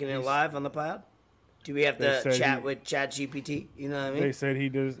 you're breaking it live on the pod? Do we have to chat with ChatGPT? You know what I mean? They said he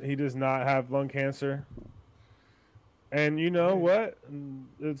does not have lung cancer. And you know what?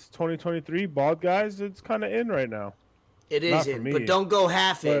 It's 2023. Bald guys, it's kind of in right now. It is in, but don't go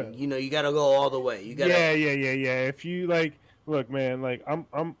half in. You know, you got to go all the way. You got. Yeah. If you like, look, man, like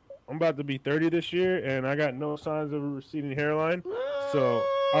I'm about to be 30 this year, and I got no signs of a receding hairline, so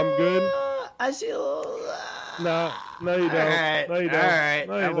I'm good. I see a little. No, you don't. Right, No, you don't. all right.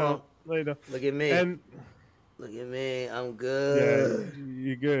 No, you don't. No, you don't. Look at me. And look at me. I'm yeah, good.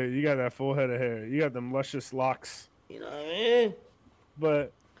 you're good. You got that full head of hair. You got them luscious locks. You know what I mean?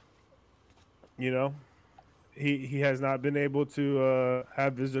 But he has not been able to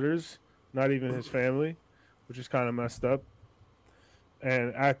have visitors, not even his family, which is kind of messed up.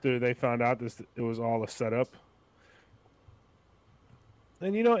 And after they found out it was all a setup.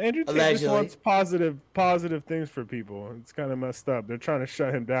 And Andrew Tate just wants positive things for people. It's kind of messed up. They're trying to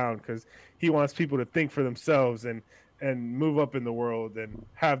shut him down because he wants people to think for themselves and move up in the world and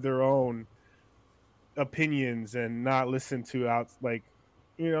have their own opinions and not listen to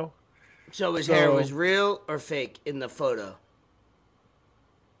So his hair was real or fake in the photo?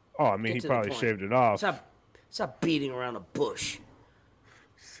 Oh, I mean, he probably shaved it off. Stop beating around a bush.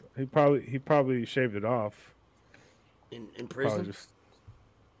 He probably shaved it off. In prison?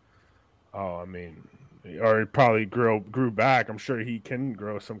 I mean, or it probably grew back. I'm sure he can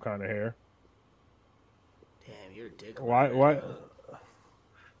grow some kind of hair. Damn, you're a dick. Why?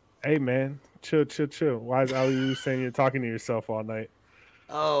 Hey, man, chill. Why is Ali saying you're talking to yourself all night?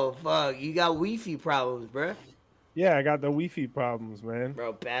 Oh, fuck. You got Wi-Fi problems, bro. Yeah, I got the Wi-Fi problems, man.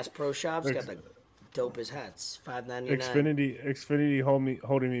 Bro, Bass Pro Shops got the dopest hats. $5.99. Xfinity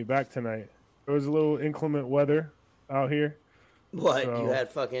holding me back tonight. There was a little inclement weather out here. What? So, you had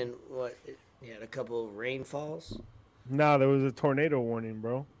what? You had a couple of rainfalls? No, there was a tornado warning,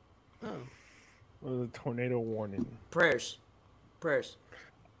 bro. Oh. There was a tornado warning. Prayers.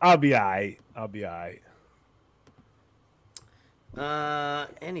 I'll be all right.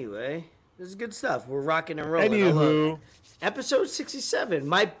 Anyway, this is good stuff. We're rocking and rolling. Anywho. Episode 67.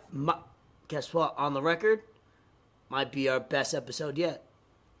 My guess what? On the record, might be our best episode yet.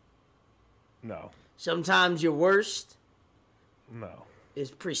 No. Sometimes your worst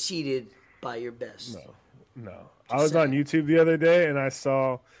is preceded by your best. No. I was on YouTube the other day and I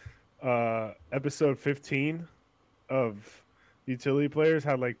saw episode 15 of Utility Players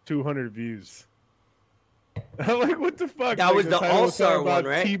had like 200 views. I'm like, what the fuck? That was the All-Star one,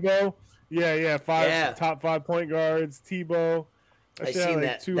 right? Tebow. Yeah. Top 5 point guards. Tebow. I seen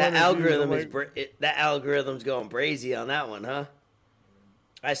that. That algorithm that algorithm's going crazy on that one, huh?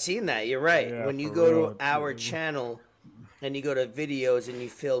 I seen that. You're right. Yeah, when you go to our channel and you go to videos and you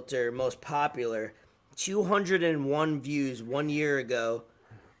filter most popular, 201 views 1 year ago.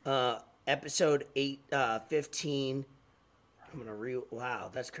 Episode 15. I'm gonna wow,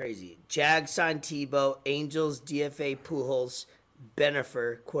 that's crazy. Jags signed Tebow, Angels DFA Pujols,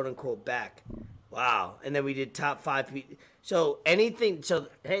 Benifer, quote unquote back. Wow. And then we did top 5. So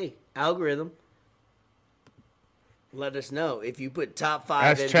hey, algorithm, let us know if you put top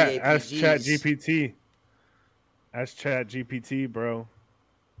 5 NBA PGs. Ask Chat GPT, bro.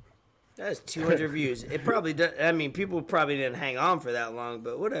 That's 200 views. It probably does. I mean, people probably didn't hang on for that long,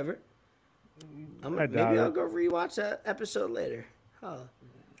 but whatever. Maybe I'll go rewatch that episode later. Huh.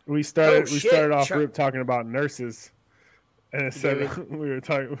 We started off talking about nurses, and it said we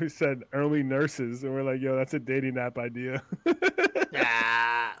said early nurses, and we're like, yo, that's a dating app idea.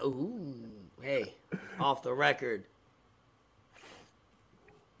 Hey, off the record.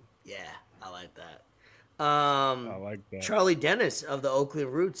 Yeah, I like that. I like that. Charlie Dennis of the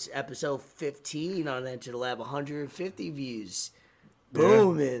Oakland Roots, episode 15 on Enter the Lab, 150 views.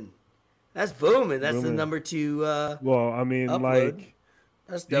 Booming. That's booming. That's the number 2 well, I mean, upload. Like,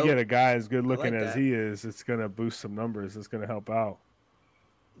 that's dope. You get a guy as good looking as he is, it's gonna boost some numbers. It's gonna help out.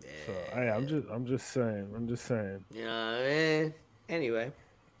 Yeah. So, hey, I'm just saying. You know what I mean? Anyway,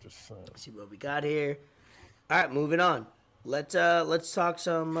 just saying. Let's see what we got here. All right, moving on. Let's talk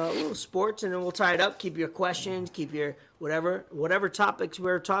some little sports, and then we'll tie it up. Keep your questions, keep your whatever topics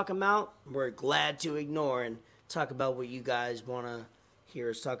we're talking about. We're glad to ignore and talk about what you guys want to hear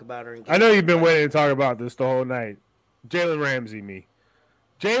us talk about. I know you've been waiting to talk about this the whole night. Jalen Ramsey, me.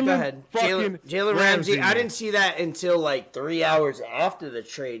 Jalen Ramsey. I didn't see that until like 3 hours after the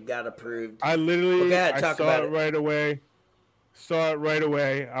trade got approved. I literally saw it right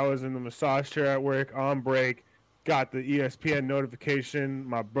away. I was in the massage chair at work on break. Got the ESPN notification.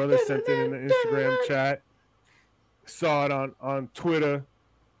 My brother sent it in the Instagram chat. Saw it on Twitter.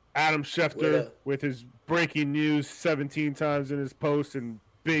 Adam Schefter with his breaking news 17 times in his post and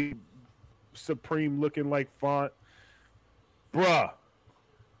big Supreme looking like font. Bruh.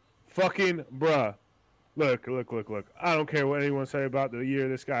 Fucking bruh. Look. I don't care what anyone say about the year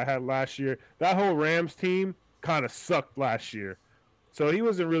this guy had last year. That whole Rams team kind of sucked last year. So he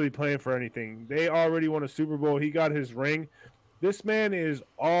wasn't really playing for anything. They already won a Super Bowl. He got his ring. This man is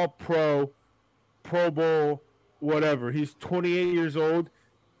all pro, Pro Bowl, whatever. He's 28 years old.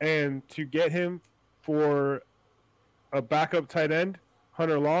 And to get him for a backup tight end,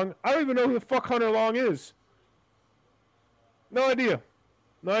 Hunter Long. I don't even know who the fuck Hunter Long is. No idea.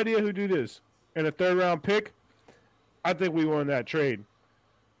 No idea who dude is. And a 3rd-round pick, I think we won that trade.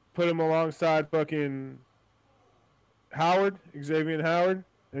 Put him alongside fucking Xavier Howard,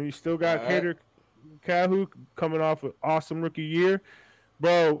 and you still got Cater Kahu coming off an awesome rookie year.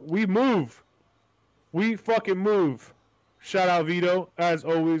 Bro, we move. We fucking move. Shout out Vito. As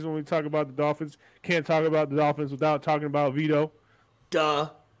always, when we talk about the Dolphins, can't talk about the Dolphins without talking about Vito. Duh.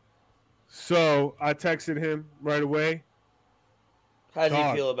 So I texted him right away. How did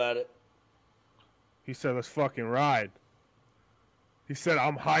he feel about it? He said, let's fucking ride. He said,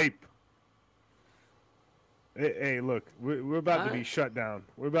 I'm hype. Hey, look, we're about to be shut down.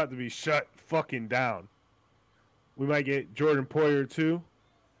 We're about to be shut fucking down. We might get Jordan Poyer too.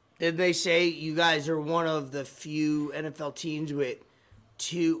 Did they say you guys are one of the few NFL teams with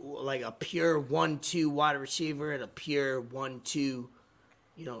a pure 1-2 wide receiver and a pure 1-2,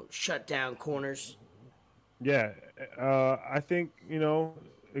 shut down corners? Yeah, I think,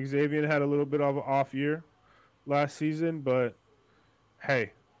 Xavier had a little bit of an off year last season, but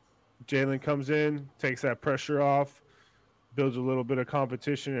hey, Jalen comes in, takes that pressure off, builds a little bit of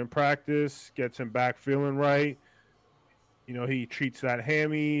competition in practice, gets him back feeling right. He treats that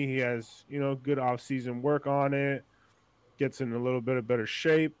hammy. He has, good off-season work on it, gets in a little bit of better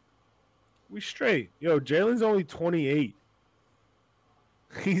shape. We straight. Jalen's only 28.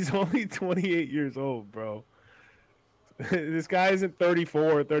 He's only 28 years old, bro. This guy isn't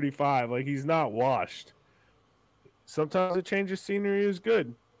 34 or 35. Like, he's not washed. Sometimes a change of scenery is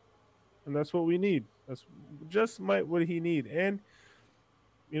good. And that's what we need. That's just what he need. And,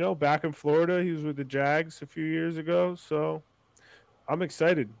 back in Florida, he was with the Jags a few years ago. So I'm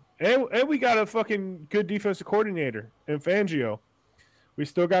excited. And we got a fucking good defensive coordinator in Fangio. We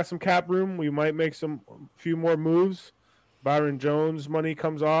still got some cap room. We might make a few more moves. Byron Jones' money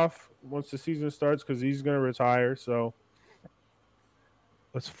comes off once the season starts because he's going to retire. So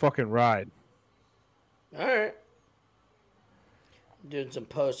let's fucking ride. All right. I'm doing some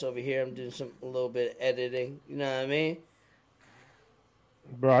posts over here. I'm doing a little bit of editing. You know what I mean?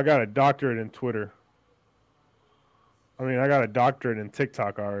 Bro, I got a doctorate in Twitter. I got a doctorate in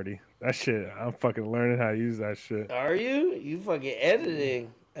TikTok already. That shit, I'm fucking learning how to use that shit. Are you? You fucking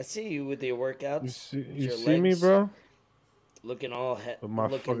editing. I see you with your workouts. You see me, bro? Looking all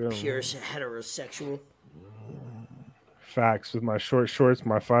pure heterosexual. Facts. With my short shorts,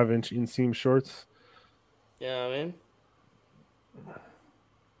 my 5-inch inseam shorts. You know what I mean?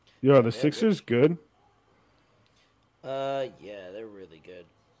 Yo, the Sixers good? Yeah, they're really good.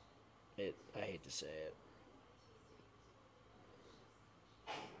 I hate to say it.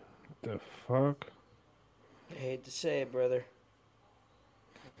 The fuck? I hate to say it, brother.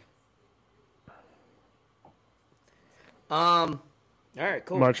 All right,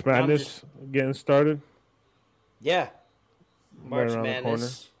 cool. March Madness getting started. Yeah, March right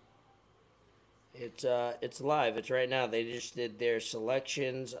Madness. It's live. It's right now. They just did their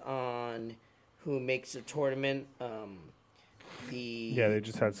selections on who makes the tournament. They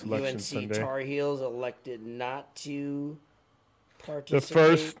just had selections UNC Sunday. Tar Heels elected not to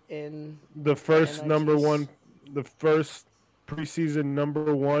participate in the first NITs. number one, the first preseason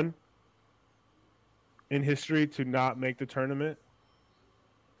number one in history to not make the tournament.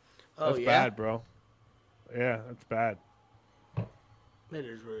 That's bad, bro. Yeah, that's bad. It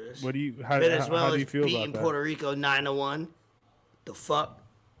is what it is. What do you? How do you feel about that? Puerto Rico 9-1. The fuck?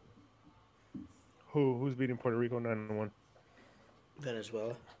 Who's beating Puerto Rico 9-1?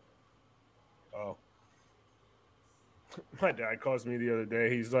 Venezuela. Oh. My dad calls me the other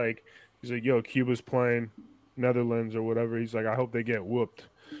day. He's like, yo, Cuba's playing Netherlands or whatever. He's like, I hope they get whooped,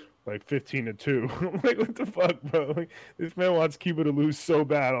 like 15-2. I'm like, what the fuck, bro? Like, this man wants Cuba to lose so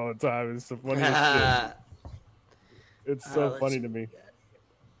bad all the time. It's the funniest shit. It's so funny to me.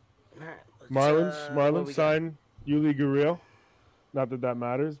 Right, Marlins signed Yuli Gurriel. Not that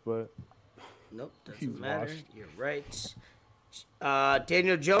matters, but nope, doesn't matter. Washed. You're right.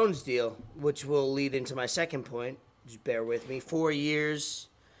 Daniel Jones deal, which will lead into my second point. Just bear with me. 4 years.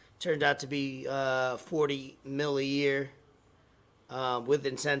 Turned out to be $40 million a year with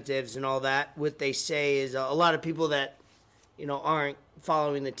incentives and all that. What they say is a lot of people that aren't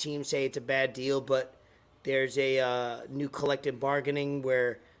following the team say it's a bad deal, but there's a new collective bargaining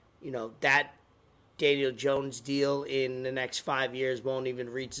where that Daniel Jones deal in the next 5 years won't even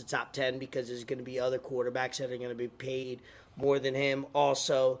reach the top 10 because there's going to be other quarterbacks that are going to be paid more than him.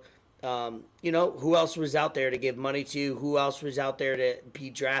 Also, who else was out there to give money to? Who else was out there to be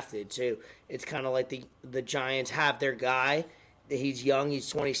drafted to? It's kind of like the Giants have their guy. He's young. He's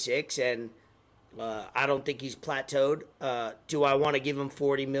 26, and I don't think he's plateaued. Do I want to give him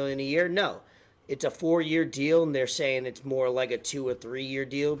 $40 million a year? No. It's a 4-year deal, and they're saying it's more like a 2 or 3 year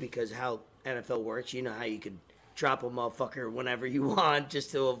deal because how NFL works. You know how you could drop a motherfucker whenever you want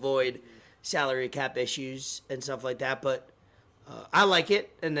just to avoid salary cap issues and stuff like that. But I like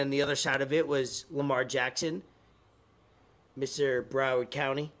it. And then the other side of it was Lamar Jackson, Mr. Broward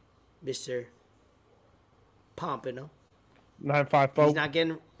County, Mr. Pompano. 954.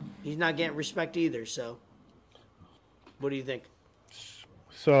 He's not getting respect either. So, what do you think?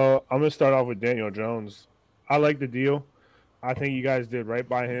 So I'm gonna start off with Daniel Jones. I like the deal. I think you guys did right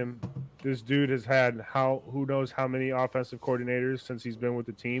by him. This dude has had who knows how many offensive coordinators since he's been with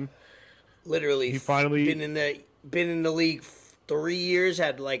the team. Literally, he finally been in the league 3 years.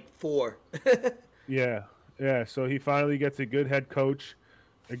 Had like 4. Yeah. So he finally gets a good head coach,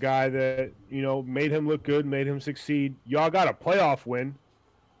 a guy that made him look good, made him succeed. Y'all got a playoff win.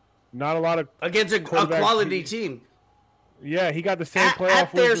 Not a lot of against a quality team. Yeah, he got the same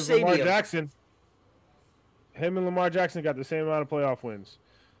playoff wins as stadium. Lamar Jackson. Him and Lamar Jackson got the same amount of playoff wins.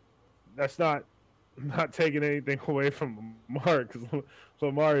 That's not taking anything away from Lamar because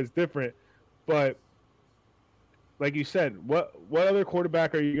Lamar is different. But like you said, what other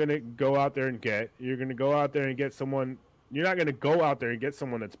quarterback are you going to go out there and get? You're going to go out there and get someone. You're not going to go out there and get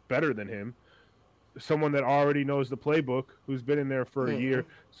someone that's better than him. Someone that already knows the playbook, who's been in there for a year.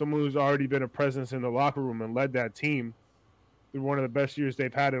 Someone who's already been a presence in the locker room and led that team through one of the best years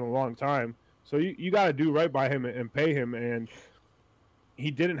they've had in a long time. So you got to do right by him and pay him. And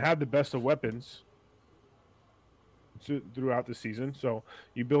he didn't have the best of weapons throughout the season. So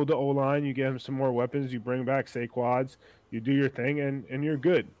you build the O-line, you get him some more weapons, you bring back Saquads, you do your thing, and you're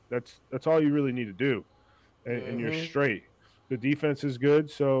good. That's all you really need to do. And you're straight. The defense is good.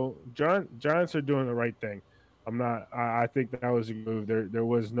 So Giants are doing the right thing. I think that was a move. There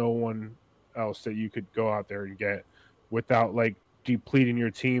was no one else that you could go out there and get without like depleting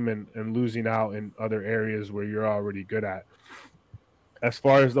your team and losing out in other areas where you're already good at. As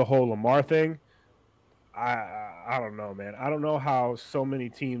far as the whole Lamar thing, I don't know, man. I don't know how so many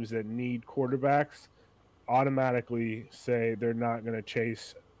teams that need quarterbacks automatically say they're not going to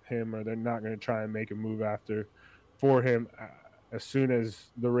chase him or they're not going to try and make a move for him as soon as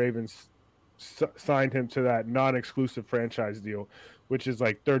the Ravens signed him to that non-exclusive franchise deal, which is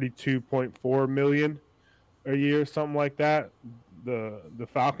like $32.4 million a year, something like that. The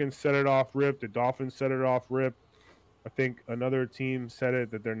Falcons set it off rip. The Dolphins set it off rip. I think another team said it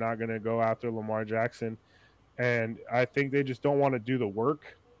that they're not going to go after Lamar Jackson. And I think they just don't want to do the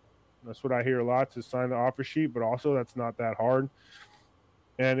work. That's what I hear a lot, to sign the offer sheet, but also that's not that hard.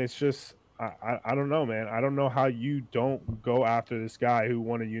 And it's just, I don't know, man. I don't know how you don't go after this guy who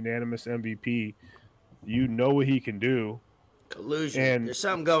won a unanimous MVP. You know what he can do. Collusion. And there's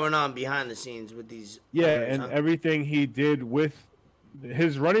something going on behind the scenes with these. Yeah, and everything he did with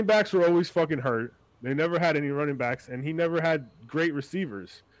his running backs were always fucking hurt. They never had any running backs, and he never had great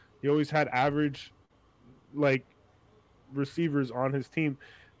receivers. He always had average, like, receivers on his team,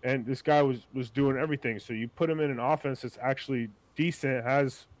 and this guy was doing everything. So you put him in an offense that's actually decent,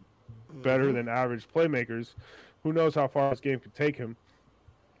 has better than average playmakers. Who knows how far this game could take him?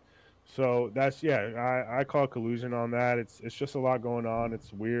 So that's, I call collusion on that. It's just a lot going on.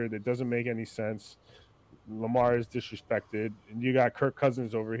 It's weird. It doesn't make any sense. Lamar is disrespected, and you got Kirk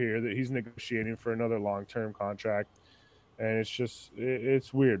Cousins over here that he's negotiating for another long-term contract, and it's just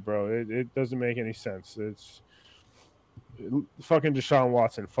it's weird, bro. It doesn't make any sense. Fucking Deshaun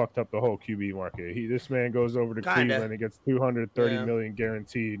Watson fucked up the whole QB market. This man goes over to Cleveland and gets $230 million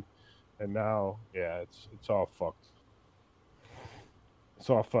guaranteed, and now it's all fucked. It's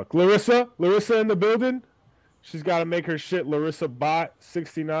all fucked. Larissa in the building. She's got to make her shit Larissa Bot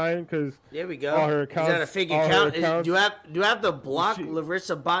 69 because there we go. All her accounts. Is that a fake account? Do you have to block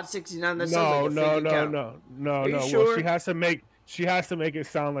Larissa Bot 69? That sounds like a fake account. No. Are you sure? Well, she has to make it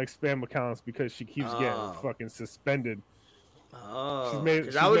sound like spam accounts because she keeps getting fucking suspended. Oh,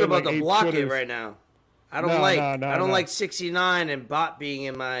 because I was about to block Twitters. It right now. I don't like 69 and Bot being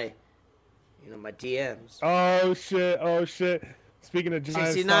in my, my DMs. Oh shit. Speaking of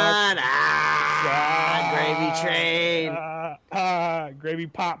Giants 69, gravy train. Gravy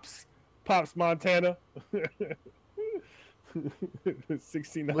Pops Montana.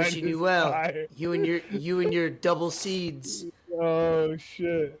 69. Wishing you well. Fire. You and your double seeds. Oh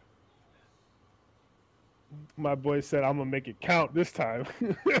shit. My boy said I'm gonna make it count this time.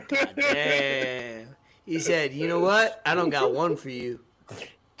 God damn. He said, you know what? I don't got one for you.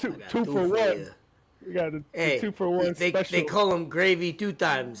 Two for one. We got the 2-for-1 special. They call him gravy 2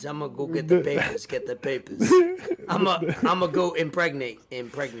 times. I'm gonna go get the papers. I'm gonna go impregnate.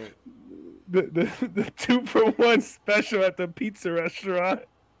 the 2-for-1 special at the pizza restaurant.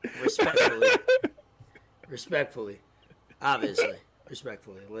 Respectfully, obviously,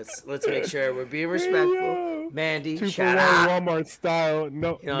 respectfully. Let's make sure we're being respectful. Hey, Mandy, 2 shout for out. 1 Walmart style.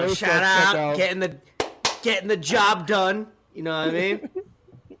 No, no shout out, getting the job done. You know what I mean?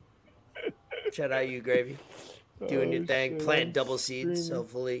 Shout out you, Gravy, doing your thing, planting double seeds.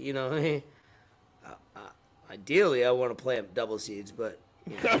 Hopefully, you know. Ideally, I want to plant double seeds, but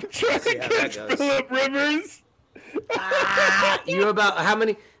I'm trying to catch Phillip Rivers. You're about how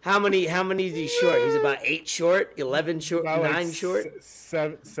many is he short? He's about 8 short, 11 short, about 9 like short,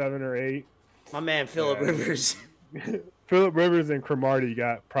 7 or 8. My man Phillip Rivers. Phillip Rivers and Cromartie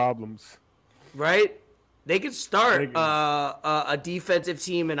got problems, right? They could start a defensive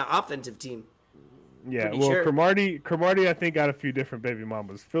team and an offensive team. Yeah, pretty sure. Cromartie, I think got a few different baby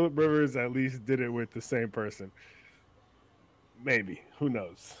mamas. Phillip Rivers at least did it with the same person. Maybe, who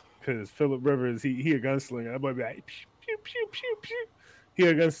knows? Because Phillip Rivers, he a gunslinger. That boy be like, pew, pew, pew, pew, pew. He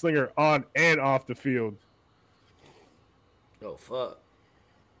a gunslinger on and off the field. Oh fuck!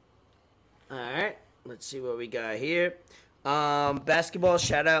 All right, let's see what we got here. Basketball,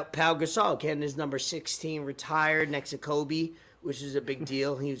 shout out Pau Gasol getting his number 16 retired next to Kobe, which is a big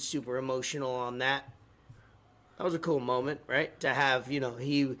deal. He was super emotional on that. That was a cool moment, right? To have,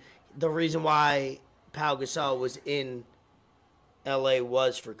 the reason why Pau Gasol was in LA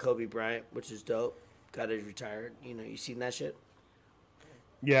was for Kobe Bryant, which is dope. Got his retired. You seen that shit?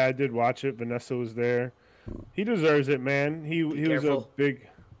 Yeah, I did watch it. Vanessa was there. He deserves it, man. He was a big.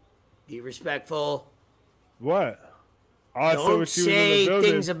 Be respectful. What? Don't say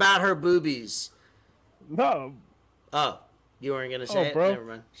things about her boobies. No. Oh, you weren't gonna say it? Bro. Never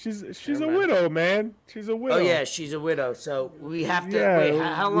mind. She's a widow, man. She's a widow. Oh yeah, she's a widow. So we have to wait.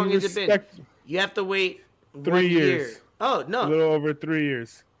 How long has it been? You have to wait 3 years. Year. Oh no, a little over 3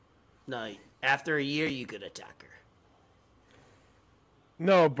 years. No, after a year you could attack her.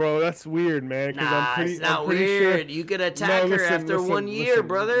 No, bro, that's weird, man. Nah, it's not weird. Sure. You could attack her after 1 year,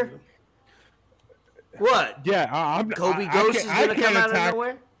 brother. What? Yeah, Kobe Ghost is gonna come out of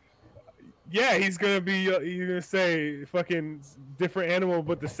nowhere. Yeah, he's gonna be. You're gonna say fucking different animal,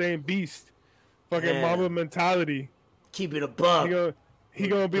 but the same beast. Fucking Mamba mentality. Keep it a buck. He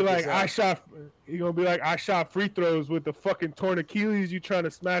gonna be like I shot. He gonna be like I shot free throws with the fucking torn Achilles. You trying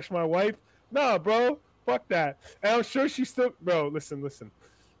to smash my wife? Nah, bro. Fuck that. And I'm sure she still. Bro, listen.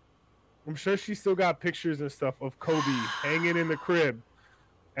 I'm sure she still got pictures and stuff of Kobe hanging in the crib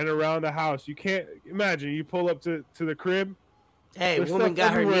and around the house. You can't imagine. You pull up to the crib. Hey, woman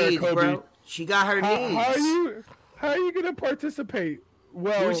got her needs, bro. She got her needs. How are you gonna participate?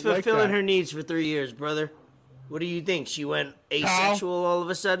 Well, who's fulfilling her needs for 3 years, brother? What do you think? She went asexual all of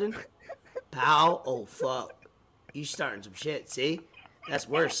a sudden? Pal? Oh, fuck. You starting some shit, see? That's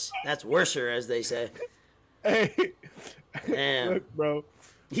worse. That's worser, as they say. Hey. Damn. Look, bro.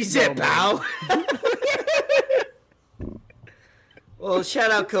 You said pal. Well,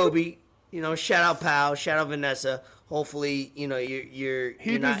 shout out Kobe. Shout out Pal. Shout out Vanessa. Hopefully, you're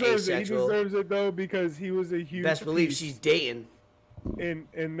not asexual. He deserves it though because he was a huge. Best believe she's dating. In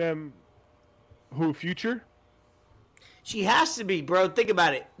them, who Future? She has to be, bro. Think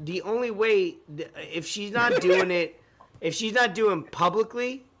about it. The only way, if she's not doing it, if she's not doing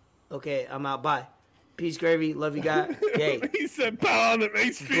publicly, okay, I'm out. Bye. Peace, Gravy. Love you, guys. Hey. He said, "Pow on the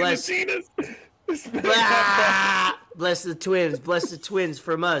mainstream Latinas." Bless the twins. Bless the twins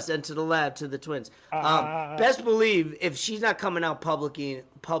from us and to the lab to the twins. Best believe if she's not coming out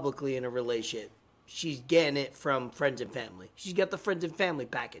publicly in a relationship, she's getting it from friends and family. She's got the friends and family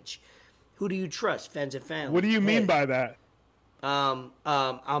package. Who do you trust? Friends and family. What do you mean by that? I'm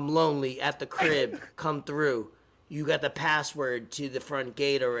lonely at the crib. Come through. You got the password to the front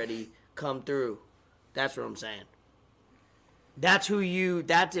gate already. Come through. That's what I'm saying. That's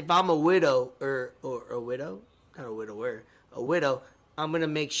if I'm a widow or a widow, not a widower, a widow, I'm going to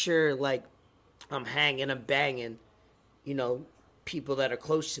make sure like I'm hanging and banging, people that are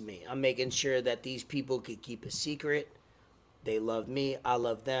close to me. I'm making sure that these people could keep a secret. They love me. I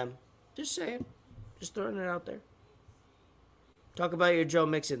love them. Just saying. Just throwing it out there. Talk about your Joe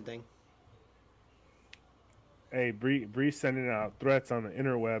Mixon thing. Hey, Bree sending out threats on the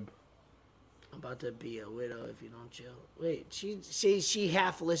interweb. I'm about to be a widow if you don't chill. Wait, she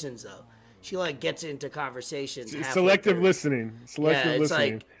half listens though. She like gets into conversations. Selective listening. Selective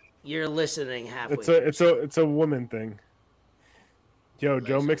listening. Like you're listening halfway. It's a woman thing. Yo,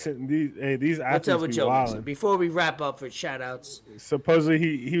 Joe Mixon. These athletes. What's up with be Joe wildin'. Mixon? Before we wrap up for shout outs. Supposedly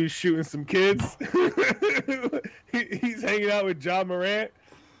he was shooting some kids. He's hanging out with Ja Morant.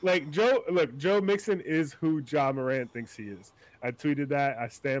 Like Joe Mixon is who Ja Morant thinks he is. I tweeted that. I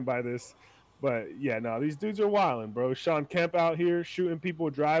stand by this. But yeah, no, these dudes are wilding, bro. Sean Kemp out here shooting people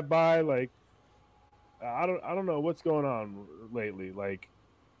drive by. Like, I don't know what's going on lately. Like,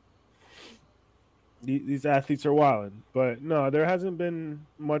 these athletes are wilding. But no, there hasn't been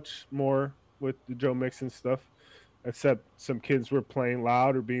much more with the Joe Mixon stuff, except some kids were playing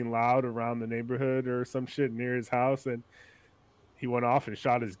loud or being loud around the neighborhood or some shit near his house, and he went off and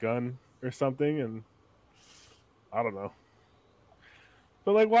shot his gun or something. And I don't know.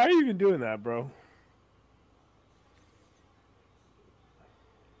 But like, why are you even doing that, bro?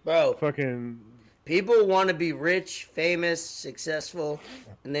 Bro, fucking people want to be rich, famous, successful,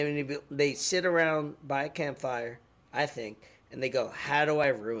 and they sit around by a campfire, I think, and they go, "How do I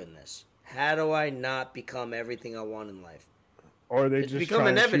ruin this? How do I not become everything I want in life?" Or they just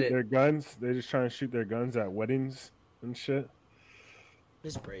try to shoot their guns. They just try to shoot their guns at weddings and shit.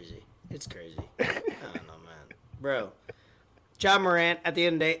 It's crazy. It's crazy. I don't know, man. Bro, John Morant, at the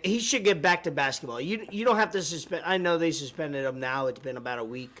end of the day, he should get back to basketball. You don't have to suspend. I know they suspended him now. It's been about a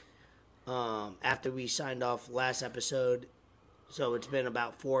week after we signed off last episode. So it's been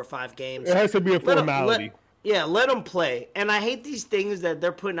about 4 or 5 games. It has to be a formality. Let them play. And I hate these things that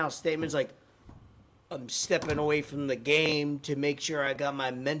they're putting out statements like, I'm stepping away from the game to make sure I got my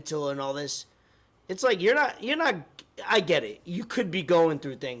mental and all this. It's like, you're not, I get it. You could be going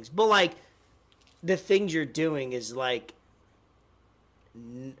through things. But, like, the things you're doing is, like,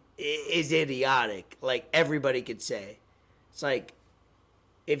 is idiotic. Like, everybody could say. It's like,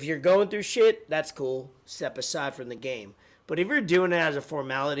 if you're going through shit, that's cool. Step aside from the game. But if you're doing it as a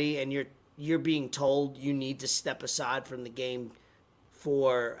formality and you're being told you need to step aside from the game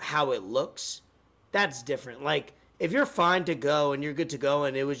for how it looks, that's different. Like, if you're fine to go and you're good to go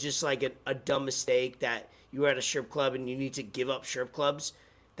and it was just like a dumb mistake that you were at a strip club and you need to give up strip clubs,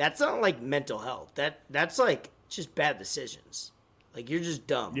 that's not like mental health. That's like just bad decisions. Like, you're just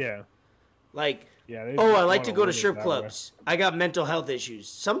dumb. Yeah. Like, I like to go to strip clubs. I got mental health issues.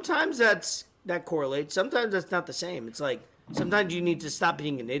 Sometimes that correlates. Sometimes that's not the same. It's like, sometimes you need to stop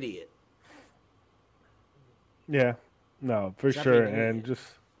being an idiot. Yeah. No, for sure. And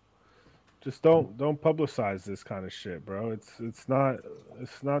just don't publicize this kind of shit, bro. It's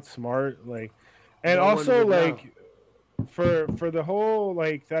not smart. Like, and no also like for the whole,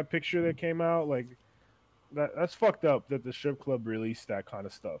 like, that picture that came out, like, that's fucked up that the strip club released that kind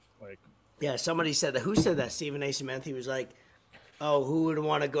of stuff. Like, yeah, somebody said that. Who said that? Stephen A. Sementhi was like, "Oh, who would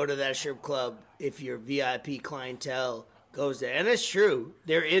want to go to that strip club if your VIP clientele goes there?" And it's true.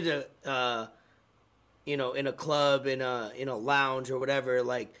 There is a in a club, in a lounge or whatever,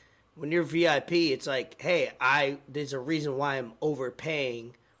 like, when you're VIP, it's like, hey, there's a reason why I'm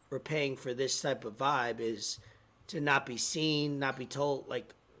overpaying or paying for this type of vibe, is to not be seen, not be told.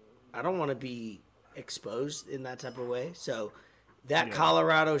 Like, I don't want to be exposed in that type of way. So that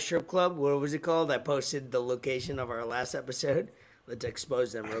Colorado strip club, what was it called? I posted the location of our last episode. Let's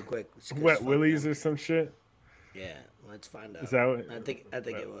expose them real quick. Wet Willie's or some shit? Yeah, let's find out. Is that what? I think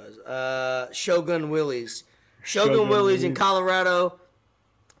it was. Shogun Willie's. Shogun Willie's in Colorado.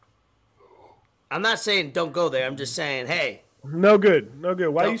 I'm not saying don't go there. I'm just saying, hey. No good. Why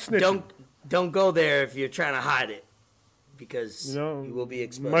are you snitching? Don't go there if you're trying to hide it, because you will be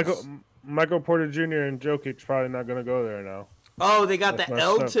exposed. Michael Porter Jr. and Jokic probably not going to go there now. Oh, they got the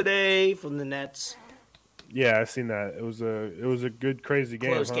L today from the Nets. Yeah, I seen that. It was a good, crazy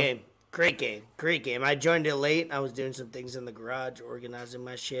game. Close game. Great game. I joined it late. I was doing some things in the garage, organizing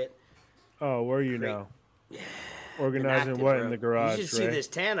my shit. Oh, where are you now? Organizing what, bro? In the garage? You should see this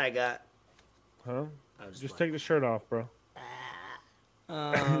tan I got. Huh? Just take the shirt off, bro.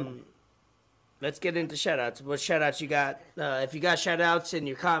 Let's get into shout-outs. What shout-outs you got? If you got shout-outs and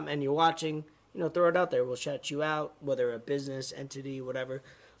you're watching, throw it out there. We'll shout you out, whether a business, entity, whatever.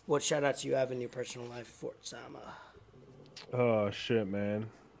 What shout-outs you have in your personal life, Fort Sama? Oh, shit, man.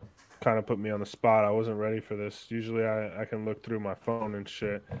 Kind of put me on the spot. I wasn't ready for this. Usually I can look through my phone and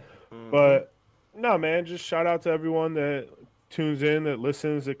shit. Mm-hmm. But, no, man, just shout out to everyone that tunes in, that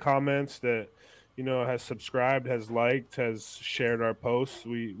listens, that comments, that, has subscribed, has liked, has shared our posts.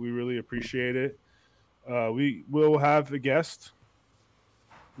 We really appreciate it. We will have a guest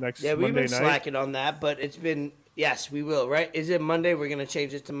next Monday night. Yeah, we've been slacking on that, but it's been, yes, we will, right? Is it Monday? We're going to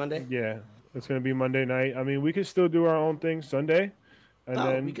change it to Monday? Yeah, it's going to be Monday night. I mean, we could still do our own thing Sunday, and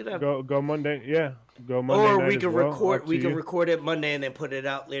then go Monday. Yeah, go Monday night. Or we could record it Monday and then put it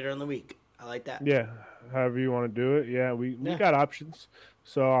out later in the week. I like that. Yeah, however you want to do it. Yeah, we got options.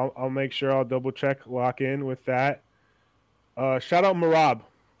 So I'll make sure I'll double check, lock in with that. Shout out Marab,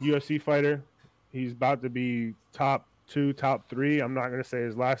 UFC fighter. He's about to be top 2, top 3. I'm not going to say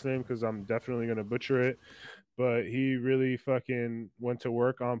his last name because I'm definitely going to butcher it. But he really fucking went to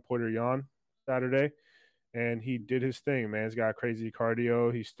work on Puerto Yan. Saturday, and he did his thing. Man's got crazy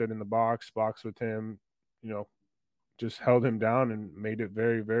cardio. He stood in the boxed with him, just held him down and made it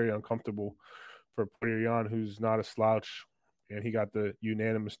very, very uncomfortable for Poirier, who's not a slouch. And he got the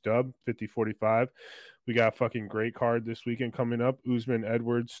unanimous dub, 50-45. We got a fucking great card this weekend coming up. Usman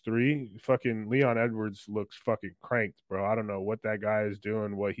Edwards 3. Fucking Leon Edwards looks fucking cranked, bro. I don't know what that guy is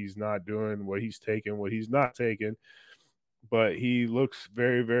doing, what he's not doing, what he's taking, what he's not taking. But he looks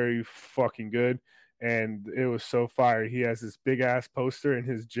very, very fucking good. And it was so fire. He has this big ass poster in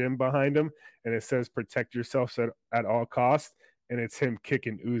his gym behind him, and it says "Protect yourself at all costs." And it's him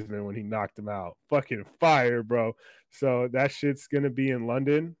kicking Usman when he knocked him out. Fucking fire, bro. So that shit's gonna be in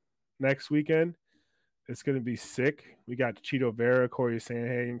London next weekend. It's gonna be sick. We got Cheeto Vera, Corey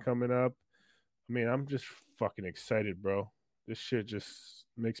Sandhagen coming up. I mean, I'm just fucking excited, bro. This shit just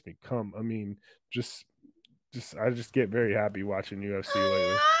makes me come. I mean, I just get very happy watching UFC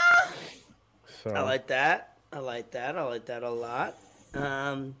lately. So I like that. I like that a lot.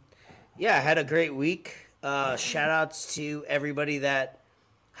 Yeah, I had a great week. Shout outs to everybody that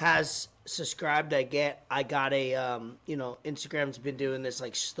has subscribed. I got a Instagram's been doing this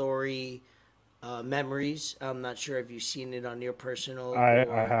like story memories. I'm not sure if you've seen it on your personal. I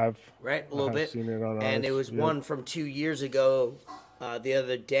have. Right, a little bit. Seen it on and ours. It was one from 2 years ago, the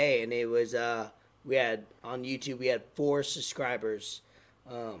other day, and it was we had on YouTube. We had 4 subscribers,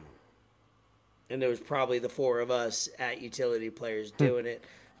 and there was probably the 4 of us at Utility Players doing it.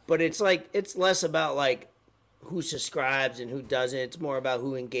 But it's less about like who subscribes and who doesn't. It's more about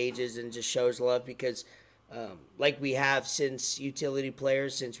who engages and just shows love because. Like we have since Utility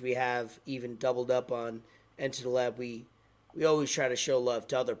Players, since we have even doubled up on Enter the Lab, we always try to show love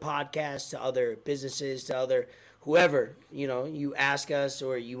to other podcasts, to other businesses, to other whoever, you ask us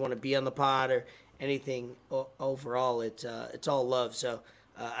or you want to be on the pod or anything. Overall, it's all love. So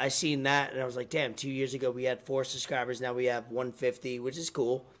I seen that and I was like, damn, 2 years ago we had 4 subscribers. Now we have 150, which is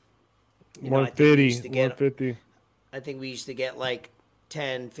cool. 150. I think we used to get like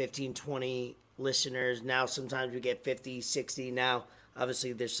 10, 15, 20 listeners. Now sometimes we get 50, 60. Now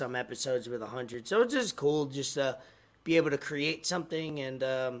obviously there's some episodes with 100, so it's just cool just to be able to create something and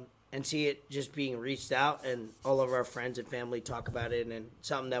see it just being reached out and all of our friends and family talk about it and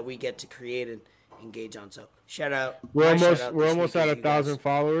something that we get to create and engage on. So shout out. We're almost at 1,000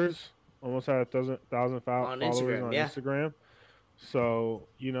 followers. Almost at 1,000 followers on Instagram. So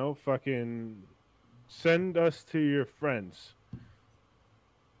fucking send us to your friends.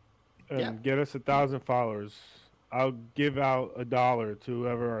 And get us 1,000 followers. I'll give out $1 to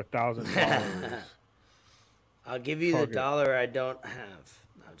whoever our 1,000 followers. I'll give you the $1 I don't have.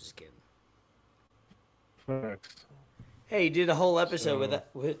 No, I'm just kidding. Thanks. Hey, you did a whole episode with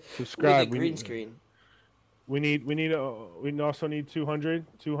a green screen. We also need 200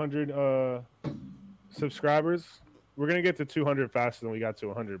 subscribers. We're gonna get to 200 faster than we got to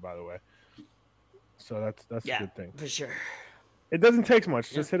 100, by the way. So that's a good thing for sure. It doesn't take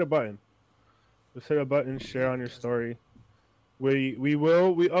much. Just hit a button. Share on your story.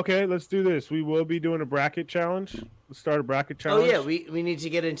 Okay, let's do this. We will be doing a bracket challenge. Let's start a bracket challenge. Oh yeah, we need to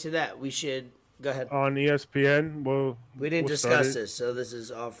get into that. We should go ahead. On ESPN. We didn't discuss this, so this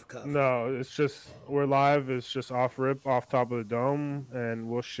is off cuff. No, it's just we're live. It's just off rip, off top of the dome, and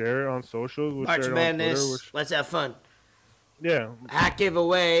we'll share it on socials. We'll March share it Madness. on Twitter. Let's have fun. Yeah. Hat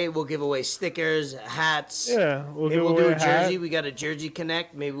giveaway. We'll give away stickers, hats. Yeah. Maybe we'll do a jersey. We got a jersey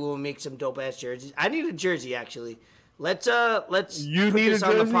connect. Maybe we'll make some dope ass jerseys. I need a jersey actually. Let's You need a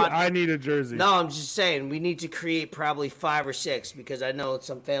jersey? I need a jersey. No, I'm just saying we need to create probably 5 or 6 because I know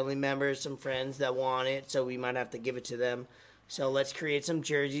some family members, some friends that want it, so we might have to give it to them. So let's create some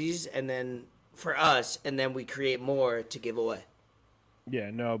jerseys and then for us and then we create more to give away.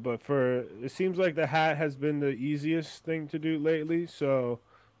 Yeah, no, but it seems like the hat has been the easiest thing to do lately. So,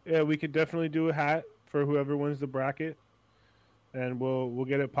 yeah, we could definitely do a hat for whoever wins the bracket, and we'll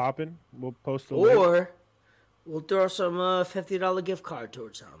get it popping. We'll post a link. Or we'll throw some $50 gift card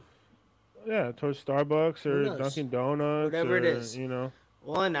towards them. Yeah, towards Starbucks or Dunkin' Donuts, whatever it is.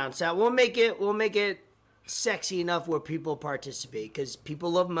 We'll announce that. We'll make it sexy enough where people participate because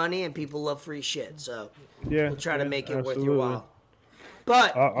people love money and people love free shit. So we'll try to make it worth your while.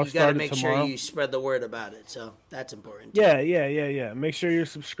 But you got to make sure you spread the word about it. So that's important. Yeah. Make sure you're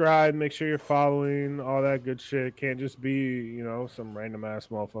subscribed. Make sure you're following all that good shit. Can't just be, some random ass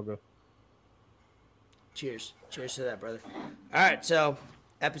motherfucker. Cheers to that, brother. All right. So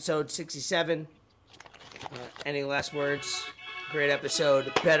episode 67. Any last words? Great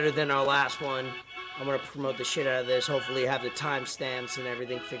episode. Better than our last one. I'm going to promote the shit out of this. Hopefully have the timestamps and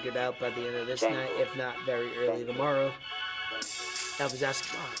everything figured out by the end of this night. If not, very early tomorrow. was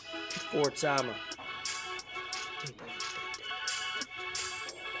asking for timer.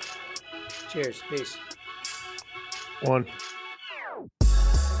 Cheers. Peace. One.